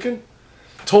normal looking.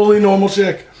 Totally normal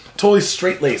chick. Totally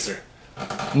straight lacer.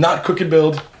 Not crooked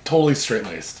build, totally straight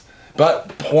laced.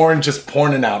 But porn, just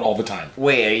porning out all the time.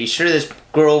 Wait, are you sure this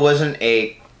girl wasn't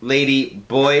a lady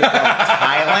boy from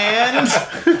Thailand?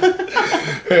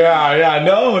 Yeah,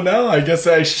 no. I guess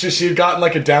she had gotten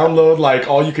like a download, like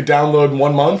all you could download in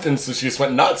 1 month, and so she just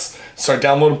went nuts. Started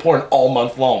downloading porn all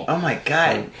month long. Oh my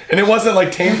god. And it wasn't like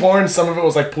tame porn. Some of it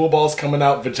was like pool balls coming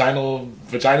out,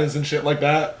 vaginas and shit like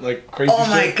that, like crazy. Oh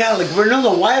my god, like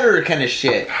Vanilla Wilder kind of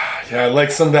shit. Yeah, like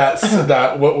some of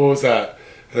that. What was that?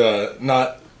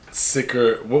 Not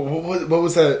Sicker. What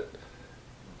was that?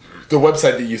 The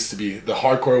website that used to be the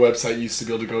hardcore website you used to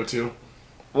be able to go to.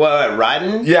 What,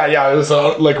 Rotten? Yeah, it was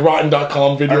like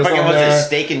Rotten.com videos on was there. it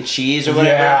Steak and Cheese or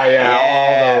whatever? Yeah,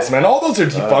 all those, man. All those are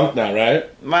defunct now, right?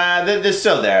 They're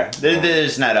still there. They're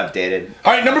just not updated.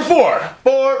 All right, number 4.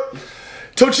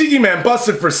 Tochigi man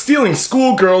busted for stealing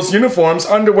schoolgirls' uniforms,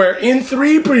 underwear in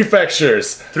 3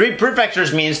 prefectures. 3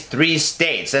 prefectures means 3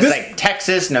 states. That's like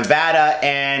Texas, Nevada,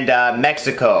 and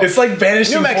Mexico. It's like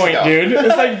Vanishing Point, dude.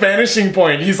 It's like Vanishing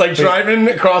Point. He's like driving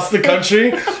across the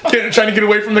country, trying to get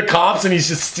away from the cops, and he's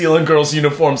just stealing girls'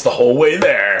 uniforms the whole way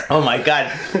there. Oh my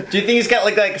god. Do you think he's got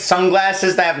like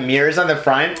sunglasses that have mirrors on the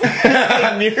front?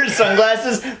 Like mirror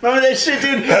sunglasses? Remember that shit,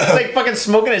 dude? He's like fucking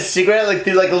smoking a cigarette like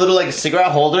through like a little like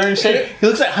cigarette holder and shit. He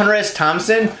looks like Hunter S.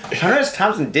 Thompson. Hunter S.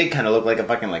 Thompson did kind of look like a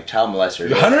fucking like child molester.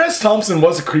 Dude. Hunter S. Thompson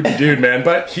was a creepy dude, man,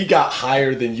 but he got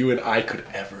higher than you and I could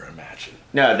ever imagine.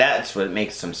 No, that's what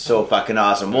makes him so fucking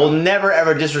awesome. We'll never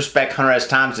ever disrespect Hunter S.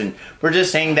 Thompson. We're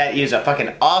just saying that he's a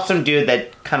fucking awesome dude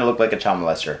that kind of looked like a child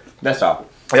molester. That's all.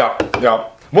 Yeah.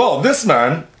 Well, this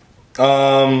man,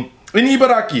 in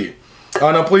Ibaraki,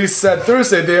 police said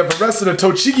Thursday they have arrested a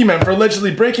Tochigi man for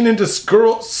allegedly breaking into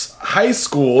girls' high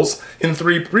schools in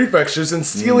 3 prefectures and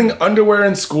stealing underwear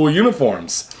and school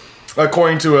uniforms.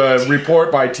 According to a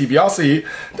report by TV Asahi,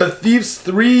 the thief's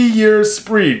 3-year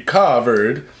spree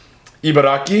covered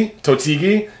Ibaraki,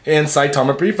 Tochigi, and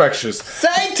Saitama prefectures.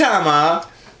 Saitama?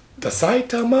 The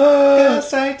Saitama!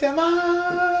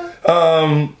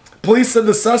 Police said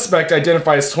the suspect,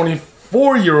 identified as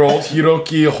 24-year-old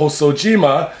Hiroki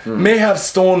Hosojima, may have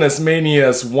stolen as many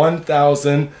as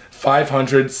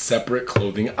 1,500 separate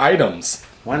clothing items.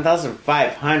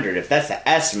 1,500. If that's the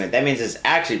estimate, that means it's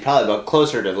actually probably about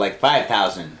closer to like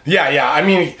 5,000. Yeah. I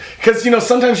mean, because, you know,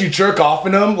 sometimes you jerk off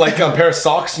in them, like a pair of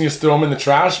socks, and you just throw them in the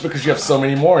trash because you have so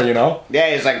many more, you know?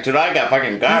 Yeah, he's like, dude, I got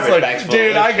fucking garbage He's bags like, full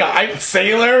dude, of this shit."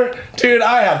 Sailor? Dude,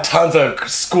 I have tons of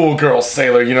schoolgirl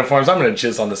Sailor uniforms. I'm going to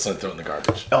jizz on this one and throw it in the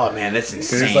garbage. Oh man, that's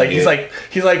insane. He's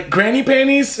like, granny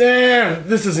panties?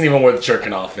 This isn't even worth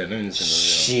jerking off in.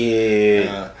 Shit.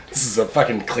 This is a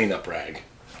fucking cleanup rag.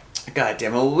 God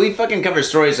damn it. Well, we fucking covered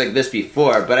stories like this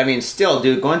before, but I mean, still,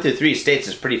 dude, going through 3 states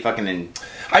is pretty fucking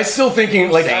I still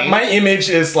thinking, like, Same. my image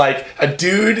is like a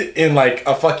dude in like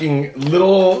a fucking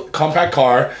little compact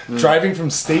car driving from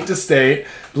state to state,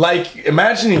 like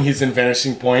imagining he's in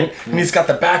Vanishing Point, and he's got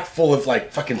the back full of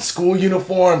like fucking school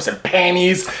uniforms and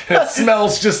panties, and it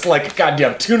smells just like a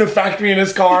goddamn tuna factory in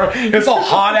his car, and it's all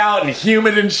hot out and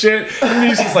humid and shit, and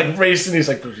he's just like racing, he's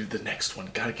like, the next one,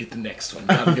 gotta get the next one,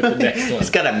 gotta get the next one. He's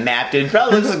got a map, dude.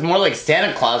 Probably looks like more like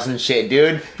Santa Claus and shit,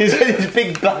 dude. He's got these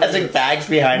big plastic bags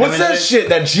behind What's him. that shit?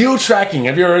 That geo-tracking.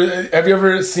 Have you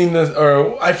ever seen this?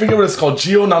 Or I forget what it's called.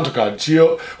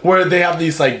 Geo, where they have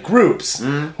these like groups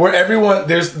where everyone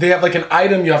they have like an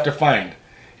item you have to find,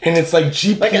 and it's like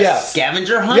GPS. Like a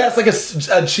scavenger hunt? Yeah, it's like a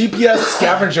GPS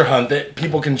scavenger hunt that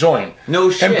people can join.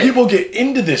 No shit. And people get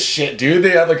into this shit, dude.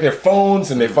 They have like their phones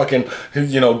and they fucking,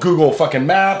 you know, Google fucking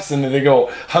maps, and then they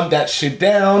go hunt that shit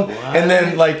down. What? And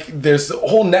then like there's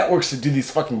whole networks that do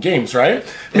these fucking games, right?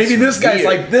 Maybe this guy's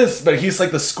weird. like this, but he's like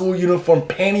the school uniform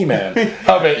panty man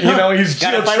of it. You know, he's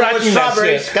Gotta find one with geo-tracking that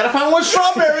strawberries. shit. Gotta find one with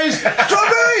strawberries.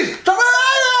 Strawberries!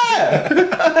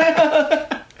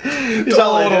 He's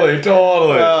all in it.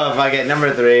 Totally. Oh, fuck it.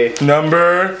 Number 3.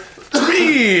 Number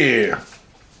 3.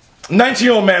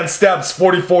 19-year-old man stabs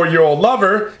 44-year-old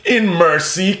lover in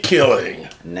mercy killing.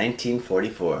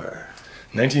 1944.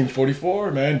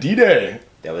 1944, man. D-Day.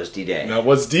 That was D-Day. That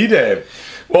was D-Day.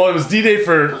 Well, it was D-Day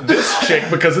for this chick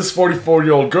because this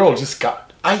 44-year-old girl just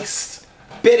got iced.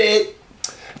 Bit it.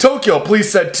 Tokyo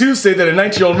police said Tuesday that a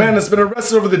 19-year-old man has been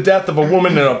arrested over the death of a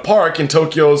woman in a park in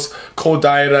Tokyo's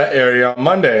Kodaira area on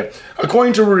Monday.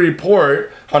 According to a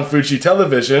report on Fuji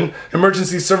Television,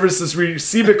 emergency services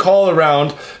received a call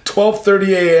around 12:30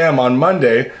 a.m. on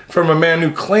Monday from a man who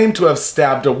claimed to have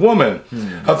stabbed a woman.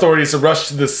 Authorities have rushed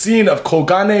to the scene of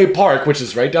Kogane Park, which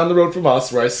is right down the road from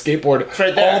us, where I skateboard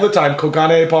right there. all the time.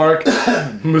 Kogane Park,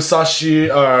 Musashi,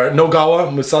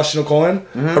 Nogawa, Musashi no Koen,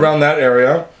 around that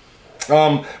area.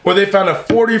 Where they found a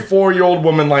 44-year-old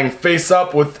woman lying face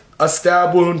up with a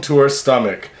stab wound to her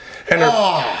stomach, and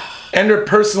her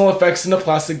personal effects in a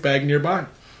plastic bag nearby.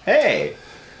 Hey.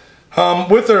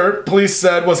 With her, police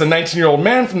said, was a 19-year-old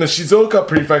man from the Shizuoka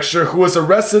prefecture who was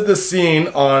arrested at the scene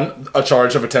on a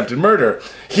charge of attempted murder.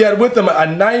 He had with him a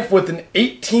knife with an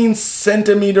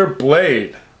 18-centimeter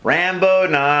blade. Rambo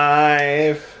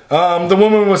knife. The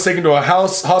woman was taken to a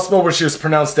hospital where she was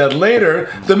pronounced dead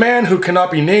later. The man, who cannot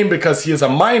be named because he is a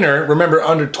minor, remember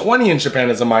under 20 in Japan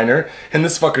is a minor, and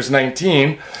this fucker's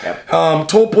 19,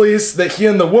 told police that he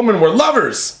and the woman were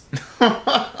lovers.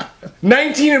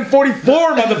 19 and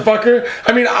 44, motherfucker.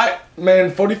 I mean,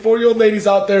 44-year-old ladies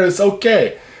out there is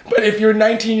okay. But if you're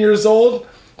 19 years old,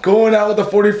 going out with a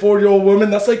 44-year-old woman,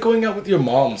 that's like going out with your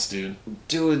moms, dude.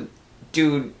 Dude.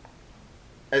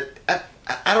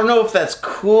 I don't know if that's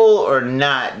cool or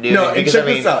not, dude. No, and because, check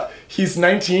this out. He's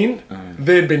 19.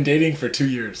 They had been dating for 2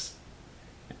 years.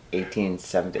 18,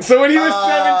 17. So when he was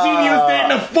 17, he was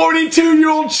dating a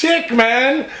 42-year-old chick,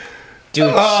 man. Dude,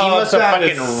 she must have that fucking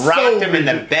is rocked so him in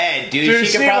the weird. bed, dude. Dude,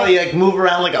 She could she probably was- like move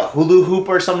around like a hula hoop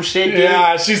or some shit, dude.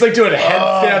 Yeah, she's like doing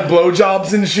headstand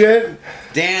blowjobs and shit.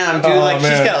 Damn, dude, Oh, like she's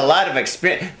man. got a lot of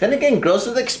experience. Then again, girls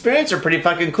with experience are pretty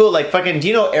fucking cool. Like fucking, do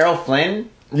you know Errol Flynn?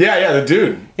 Yeah, the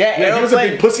dude. Yeah, he Errol was a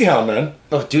Flynn. big pussy hound, man.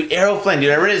 Oh, dude, Errol Flynn,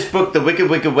 dude. I read his book, The Wicked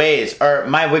Wicked Ways, or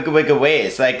My Wicked Wicked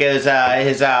Ways. Like it was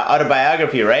his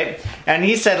autobiography, right? And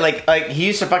he said like he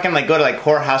used to fucking like go to like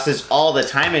whorehouses all the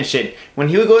time and shit. When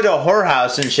he would go to a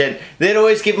whorehouse and shit, they'd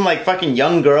always give him like fucking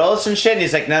young girls and shit. And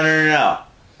he's like, no.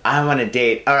 I want to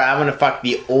date, or I want to fuck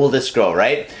the oldest girl,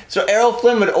 right? So Errol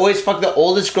Flynn would always fuck the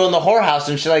oldest girl in the whorehouse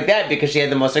and shit like that because she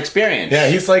had the most experience. Yeah,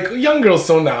 he's like, young girls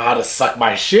don't know how to suck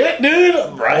my shit, dude.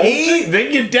 Right?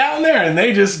 They get down there and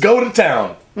they just go to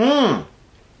town.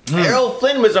 Errol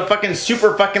Flynn was a fucking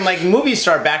super fucking like movie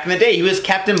star back in the day. He was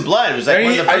Captain Blood. It was like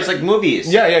one of the first like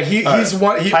movies. Yeah, he's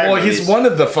one. pirate He's movies. one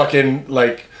of the fucking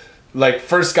like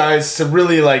first guys to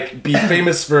really like be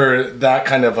famous for that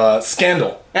kind of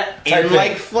scandal. type In thing.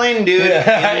 like Flynn, dude.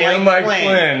 Yeah, In in like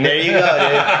Flynn. There you go,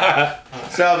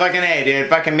 dude. So fucking hey, dude.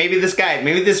 Fucking maybe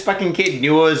this fucking kid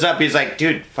knew what was up. He's like,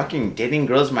 dude, fucking dating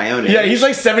girls my own age. Yeah, he's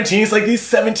like 17. He's like, these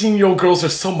 17-year-old girls are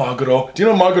so maguro. Do you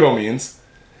know what maguro means?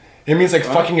 It means like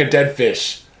fucking a dead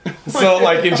fish. So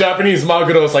like in Japanese,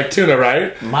 maguro is like tuna,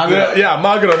 right? Maguro. Yeah,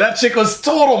 maguro. That chick was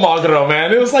total maguro,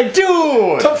 man. It was like,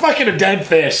 dude, to fucking a dead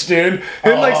fish, dude.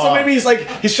 And like, so maybe he's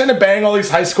trying to bang all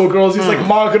these high school girls. He's like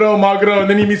maguro, and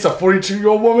then he meets a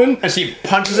 42-year-old woman. And she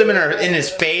punches him in his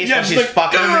face when she's like,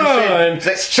 fucking him and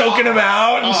shit. And choking him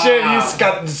out and shit.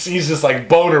 He's just like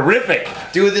bonerific.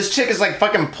 Dude, this chick is like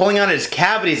fucking pulling on his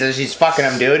cavities as she's fucking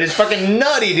him, dude. It's fucking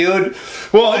nutty, dude.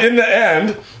 Well, in the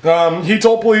end, he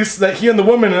told police that he and the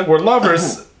woman were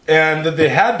lovers and that they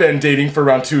had been dating for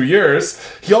around 2 years.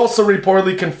 He also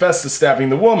reportedly confessed to stabbing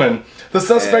the woman. The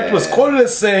suspect was quoted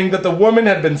as saying that the woman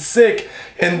had been sick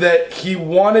and that he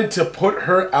wanted to put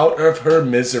her out of her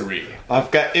misery. I've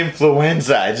got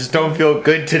influenza. I just don't feel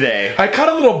good today. I caught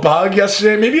a little bug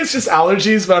yesterday. Maybe it's just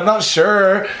allergies, but I'm not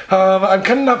sure. I'm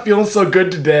kind of not feeling so good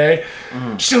today.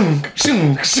 Shunk,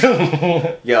 shunk,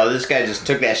 shunk. Yo, this guy just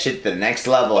took that shit to the next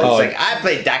level. He's like, I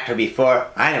played doctor before.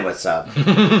 I know what's up.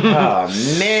 Oh,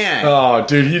 man. Oh,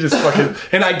 dude, he just fucking...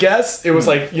 And I guess it was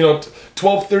like,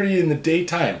 12:30 in the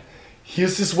daytime. He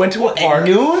just went to a park. At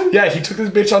noon? Yeah, he took this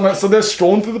bitch on... So they're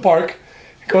strolling through the park.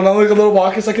 Going on like a little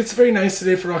walk. It's like, it's very nice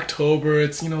today for October.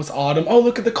 It's, it's autumn. Oh,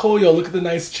 look at the koyo. Look at the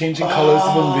nice changing colors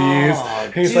of the leaves.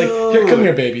 And he's like, here, come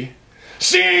here, baby.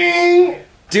 Shing!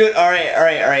 Dude, all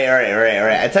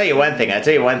right. I tell you one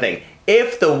thing.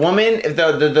 If the woman, if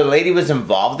the lady was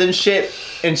involved in shit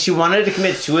and she wanted to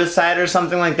commit suicide or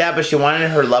something like that, but she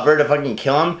wanted her lover to fucking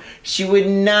kill him, she would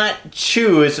not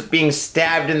choose being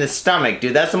stabbed in the stomach,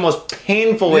 dude. That's the most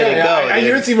painful way to go. I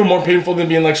hear it's even more painful than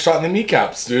being like shot in the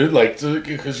kneecaps, dude. Like,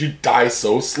 because you die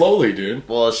so slowly, dude.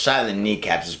 Well, shot in the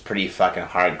kneecaps is pretty fucking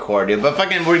hardcore, dude. But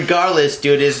fucking regardless,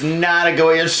 dude, it's not a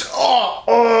go. You're just,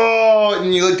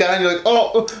 and you look down and you're like,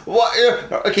 oh, what?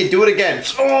 Okay, do it again.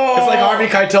 Oh. It's like Harvey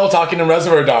Keitel talking in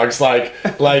Reservoir Dogs, like,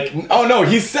 oh no,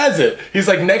 he says it. He's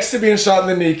like, next to being shot in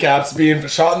the kneecaps, being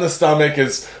shot in the stomach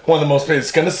is one of the most painful.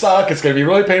 It's gonna suck, it's gonna be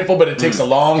really painful, but it takes a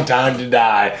long time to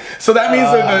die. So that means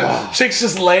that the chick's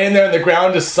just laying there on the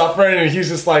ground just suffering, and he's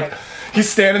just like, he's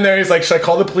standing there, he's like, should I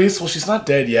call the police? Well, she's not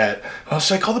dead yet. Oh,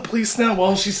 should I call the police now?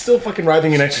 Well, she's still fucking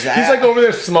writhing in it. He's like over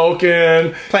there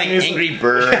smoking. Playing Angry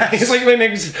Birds. Yeah, he's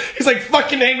like,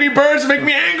 fucking Angry Birds make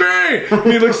me angry!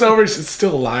 And he looks over, he's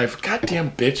still alive.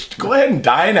 Goddamn bitch, go ahead and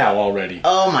die now already.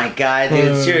 Oh my god,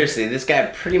 dude, seriously, this guy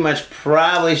pretty much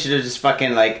probably should have just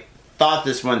fucking, like, thought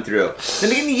this one through.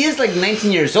 Then again, he is like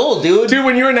 19 years old, dude. Dude,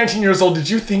 when you were 19 years old, did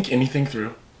you think anything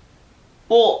through?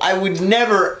 Well, I would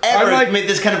never, ever commit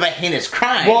this kind of a heinous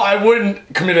crime. Well, I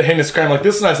wouldn't commit a heinous crime like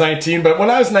this when I was 19, but when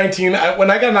I was 19, when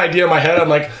I got an idea in my head, I'm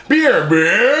like, beer,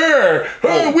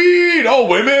 weed,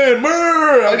 women,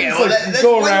 Okay, just well, like, that's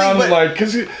go one around thing, and like,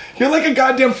 because you're like a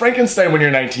goddamn Frankenstein when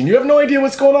you're 19. You have no idea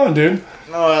what's going on, dude.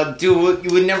 Dude,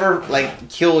 you would never, like,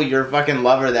 kill your fucking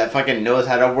lover that fucking knows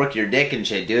how to work your dick and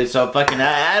shit, dude. So fucking,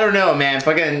 I don't know, man.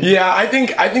 Fucking. Yeah, I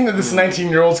think that this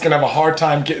 19-year-old's gonna have a hard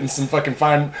time getting some fucking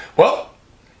fine. Well,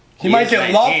 he might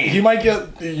get locked. He might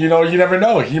get, you never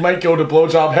know. He might go to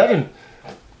blowjob heaven.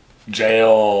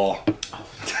 Jail.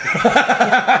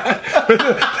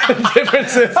 The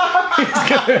difference is he's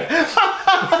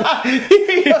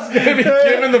gonna be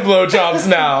giving the blowjobs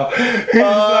now. He's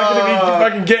not gonna be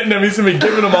fucking getting them. He's gonna be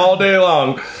giving them all day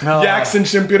long. Yaks and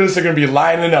chimpiras are gonna be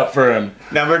lining up for him.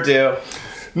 Number two,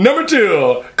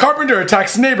 carpenter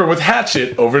attacks neighbor with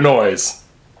hatchet over noise.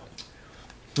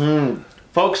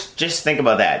 Folks, just think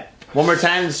about that. One more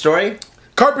time, the story.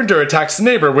 Carpenter attacks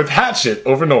neighbor with hatchet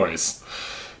over noise.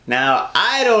 Now,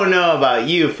 I don't know about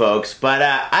you folks, but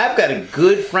I've got a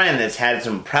good friend that's had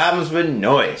some problems with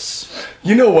noise.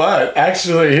 You know what?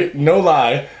 Actually, no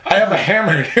lie, I have a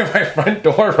hammer near my front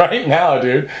door right now,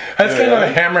 dude. I just got a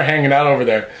hammer hanging out over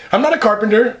there. I'm not a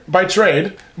carpenter by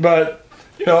trade, but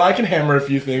I can hammer a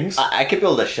few things. I could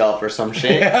build a shelf or some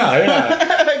shit.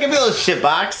 Yeah. I could build a shit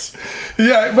box.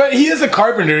 Yeah, but he is a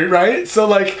carpenter, right? So,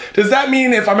 like, does that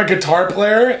mean if I'm a guitar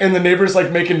player and the neighbor's,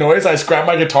 like, making noise, I just grab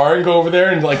my guitar and go over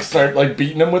there and, like, start, like,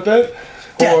 beating him with it?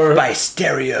 Death by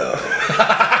stereo.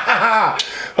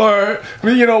 Or,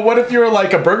 what if you're,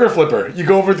 like, a burger flipper? You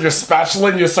go over with your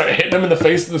spatula and you start hitting him in the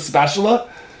face with the spatula?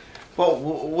 Well,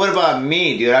 what about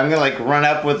me, dude? I'm gonna, like, run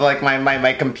up with, like,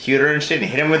 my computer and shit and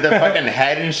hit him with the fucking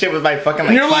head and shit with my fucking,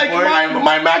 like, you're keyboard. Like,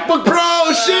 my MacBook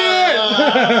Pro,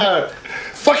 shit!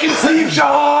 Fucking Steve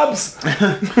Jobs!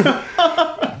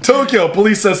 Tokyo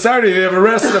police says Saturday they have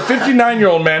arrested a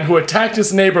 59-year-old man who attacked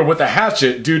his neighbor with a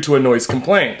hatchet due to a noise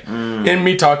complaint. In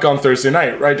Mitaka on Thursday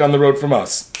night, right down the road from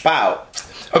us. Wow.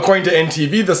 According to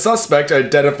NTV, the suspect,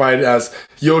 identified as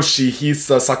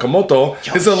Yoshihisa Sakamoto,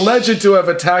 is alleged to have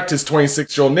attacked his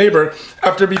 26-year-old neighbor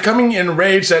after becoming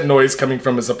enraged at noise coming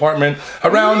from his apartment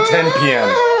around 10 p.m.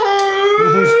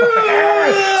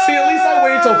 See, at least I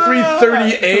wait till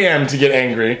 3:30 a.m. to get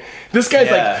angry. This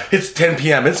guy's like, it's 10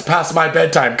 p.m. It's past my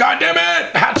bedtime. God damn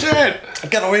it! Hatchet! I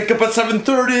gotta wake up at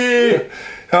 7:30.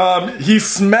 He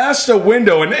smashed a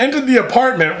window and entered the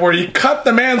apartment where he cut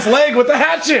the man's leg with a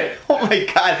hatchet. Oh my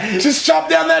god. Just chopped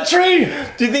down that tree.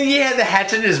 Do you think he had the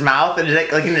hatchet in his mouth and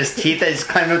like in his teeth that he's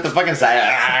climbing up the fucking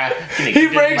side? He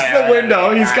breaks the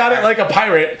window. He's got it like a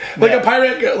pirate. Like a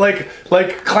pirate,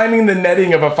 like climbing the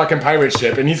netting of a fucking pirate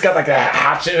ship. And he's got like a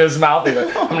hatchet in his mouth. He's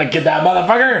like, I'm gonna get that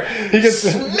motherfucker. He gets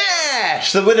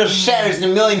smash! The window shatters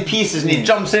in a million pieces and he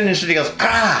jumps in and shit. He goes,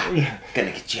 gonna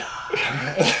get you.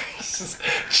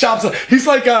 Chops. He's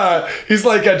like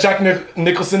Jack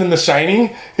Nicholson in The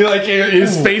Shining. He like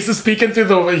his face is peeking through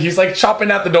the. He's like chopping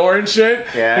at the door and shit.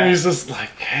 Yeah. And he's just like,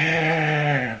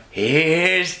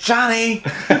 here's Johnny.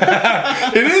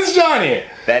 It is Johnny.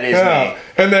 That is me.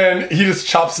 And then he just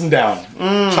chops him down.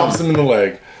 Chops him in the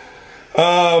leg.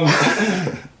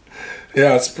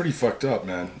 Yeah, it's pretty fucked up,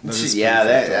 man.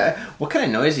 What kind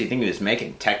of noise do you think he was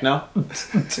making? Techno? No,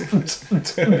 that's what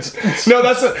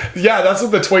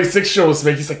the 26-year-old was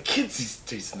making. He's like, kids,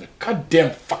 he's in the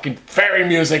goddamn fucking fairy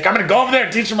music. I'm gonna go over there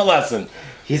and teach him a lesson.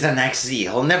 He's an XZ.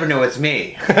 He'll never know it's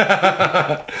me.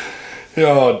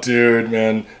 Oh, dude,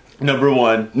 man. Number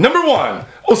one.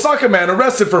 Osaka man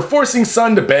arrested for forcing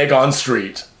son to beg on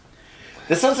street.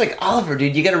 This sounds like Oliver,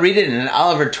 dude. You gotta read it in an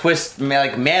Oliver Twist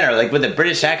like manner, like with a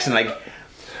British accent, like.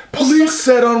 Police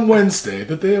said on Wednesday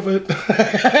that they have a. You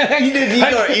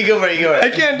go for it. I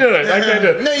can't do it.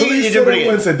 No, Police you said do on it.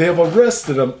 Wednesday they have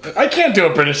arrested him. I can't do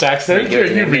a British accent. You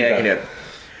read I can do it.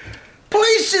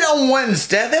 Police said on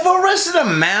Wednesday they've arrested a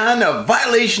man of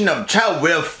violation of child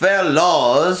welfare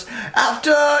laws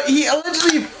after he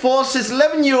allegedly forced his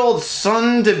 11-year-old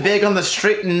son to beg on the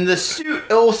street in the suit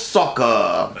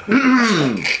Osaka.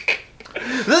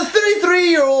 The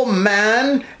 33-year-old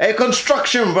man, a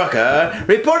construction worker,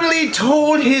 reportedly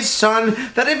told his son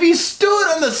that if he stood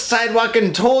on the sidewalk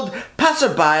and told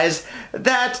passerbys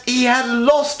that he had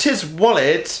lost his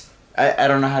wallet, I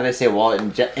don't know how they say wallet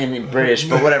in British,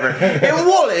 but whatever. In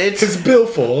wallet. His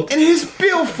billfold. In his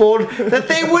billfold, that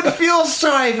they would feel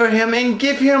sorry for him and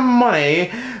give him money.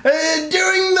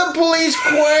 During the police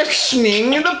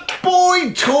questioning, the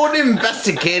boy told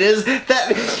investigators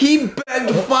that he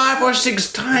begged 5 or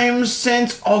 6 times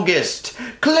since August,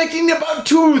 collecting about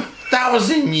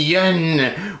 2,000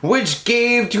 yen, which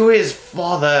gave to his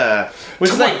father,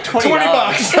 which is like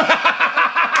 $20.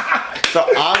 So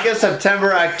August,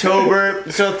 September, October.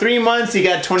 So 3 months, he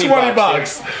got 20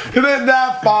 bucks. And then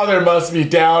that father must be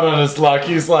down on his luck.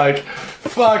 He's like,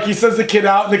 fuck. He sends the kid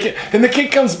out, and the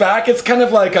kid comes back. It's kind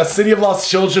of like a City of Lost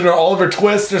Children or Oliver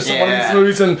Twist or some one of these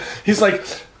movies. And he's like,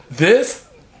 this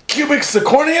cubic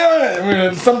zirconia? I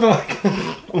mean, something like.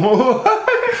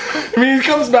 I mean, he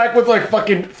comes back with like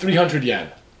fucking 300 yen.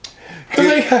 You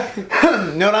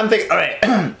know what I'm thinking? All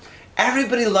right.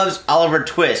 Everybody loves Oliver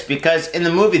Twist because in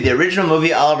the movie, the original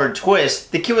movie Oliver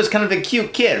Twist, the kid was kind of a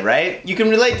cute kid, right? You can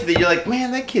relate to that. You're like,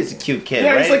 man, that kid's a cute kid,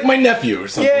 right? Yeah, he's like my nephew or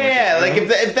something. Yeah, like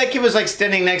if that kid was like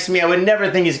standing next to me, I would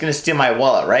never think he's gonna steal my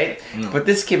wallet, right? No. But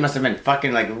this kid must have been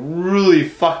fucking like really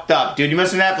fucked up, dude. He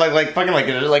must have had like fucking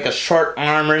like a short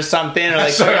arm or something, or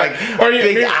like or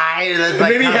big eye that's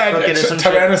like maybe he had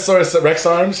Tyrannosaurus Rex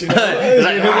arms. You know? He's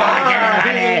like,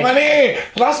 money,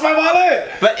 lost my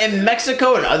wallet. But in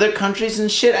Mexico and other countries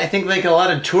and shit, I think like a lot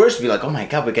of tourists be like, oh my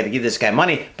god, we gotta give this guy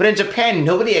money. But in Japan,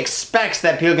 nobody expects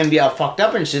that people are gonna be all fucked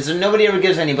up and shit, so nobody ever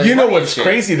gives anybody money. You know what's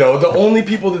crazy though? The only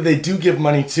people that they do give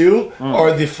money to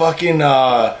are the fucking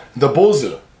the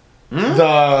bozu,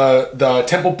 the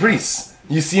temple priests.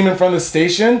 You see them in front of the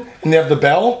station, and they have the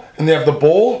bell, and they have the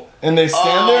bowl, and they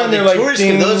stand there, and they're like, tourists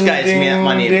give those guys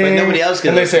money, but nobody else gives.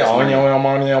 And they say, "Oh,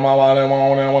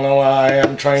 I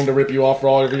am trying to rip you off for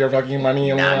all of your fucking money.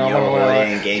 Give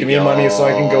me money so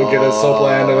I can go get a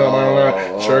Soapland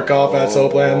and jerk off at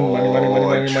Soapland.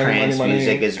 Money. Trance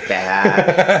music is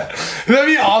bad. That'd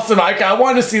be awesome. I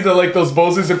wanted to see those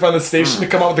bozos in front of the station to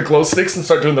come out with the glow sticks and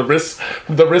start doing the wrist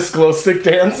glow stick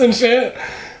dance and shit.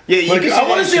 Yeah, I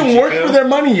want to see them work for their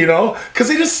money, you know, because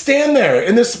they just stand there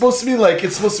and they're supposed to be like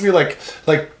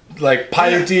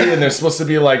piety, and they're supposed to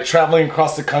be like traveling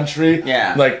across the country,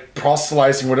 like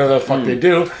proselytizing whatever the fuck they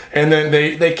do, and then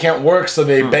they can't work, so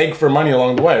they beg for money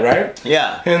along the way, right?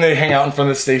 Yeah, and they hang out in front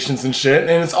of the stations and shit,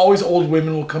 and it's always old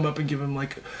women will come up and give them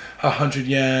like 100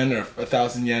 yen or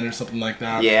 1,000 yen or something like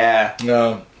that. Yeah,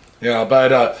 no, yeah,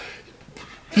 but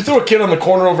You throw a kid on the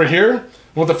corner over here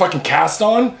with a fucking cast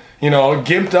on,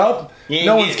 gimped up.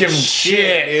 No one's giving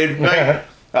shit, dude. Like,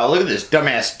 oh, look at this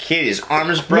dumbass kid. His arm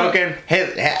is broken.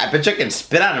 Hey, I bet you can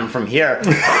spit on him from here.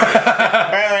 all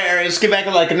right. Let's get back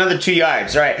like another 2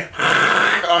 yards. All right.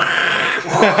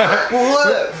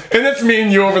 And that's me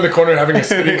and you over in the corner having a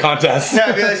spitting contest.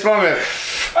 Yeah, be like, moment.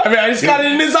 I just got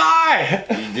it in his eye.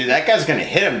 Dude, that guy's gonna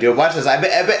hit him, dude. Watch this. I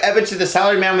bet you the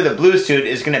salary man with the blue suit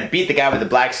is gonna beat the guy with the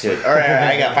black suit. All right,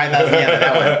 I got 5,000 yen on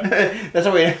that one.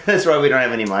 That's why we don't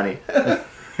have any money.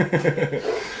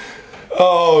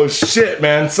 Oh shit,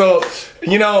 man. So,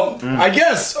 I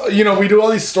guess, we do all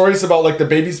these stories about like the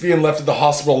babies being left at the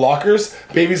hospital lockers,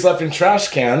 babies left in trash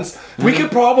cans. We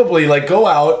could probably like go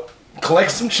out,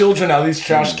 collect some children out of these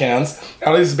trash cans,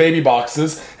 out of these baby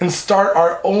boxes, and start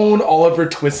our own Oliver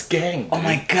Twist gang. Oh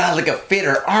my god, like a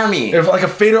Fader army. Like a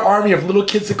Fader army of little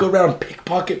kids that go around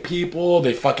pickpocket people,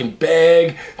 they fucking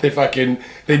beg, they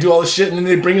do all this shit, and then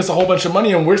they bring us a whole bunch of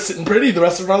money, and we're sitting pretty the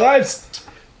rest of our lives.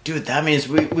 Dude, that means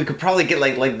we could probably get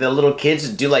like the little kids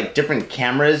to do like different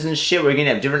cameras and shit. We're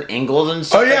gonna have different angles and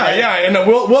stuff. Oh yeah, and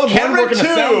we'll have Camera one working 2. the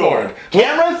soundboard.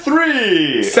 Camera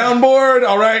 3. Soundboard,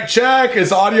 all right, check.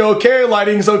 Is audio okay?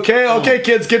 Lighting's okay? Okay,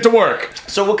 kids, get to work.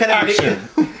 So what kind of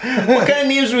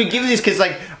names do we give these kids?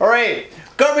 Like, all right,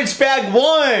 garbage bag 1.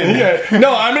 Yeah.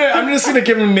 No, I'm just gonna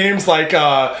give them names like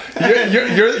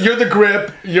you're the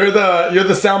grip, you're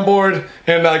the soundboard,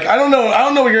 and like I don't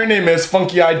know what your name is,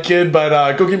 funky eyed kid,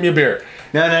 but go get me a beer.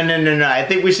 No. I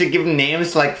think we should give them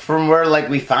names like from where like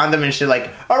we found them and shit. Like,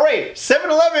 all right,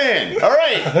 7-Eleven. All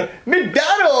right,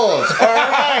 McDonald's. All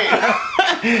right,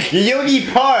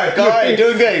 Yogi Park. All right,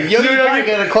 doing good. Yogi Park,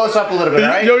 gonna close up a little bit. All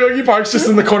right. Yogi Park's just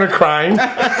in the corner crying.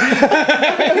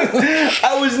 I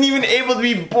wasn't even able to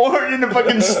be born in a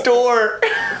fucking store.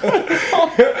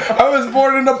 I was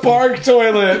born in a park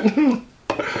toilet.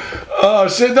 Oh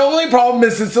shit, the only problem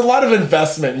is it's a lot of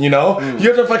investment, You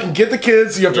have to fucking get the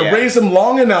kids, you have to raise them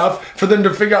long enough for them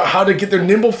to figure out how to get their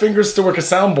nimble fingers to work a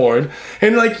soundboard.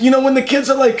 And like, when the kids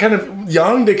are like kind of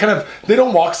young, they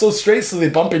don't walk so straight, so they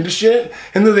bump into shit.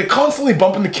 And then they constantly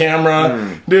bump in the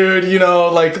camera. Dude,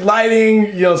 like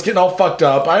lighting, it's getting all fucked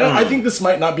up. I think this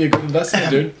might not be a good investment,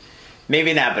 dude.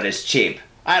 Maybe not, but it's cheap.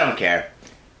 I don't care.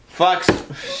 Fucks.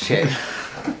 Shit.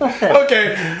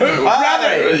 Okay,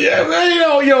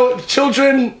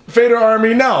 children, Fader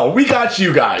Army, no, we got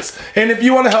you guys. And if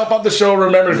you want to help out the show,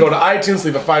 remember to go to iTunes,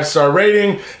 leave a 5-star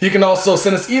rating. You can also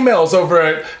send us emails over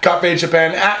at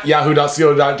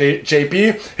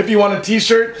gotfadjapan@yahoo.co.jp. If you want a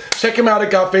t-shirt, check them out at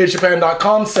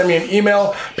gotfadjapan.com. Send me an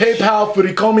email, PayPal,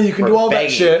 Furikomi, you can do all that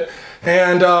shit.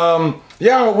 And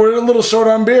we're a little short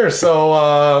on beer,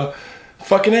 so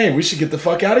fucking A, we should get the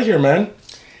fuck out of here, man.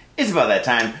 It's about that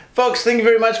time. Folks, thank you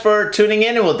very much for tuning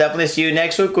in, and we'll definitely see you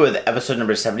next week with episode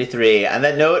number 73. On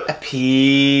that note,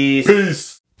 peace.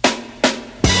 Peace.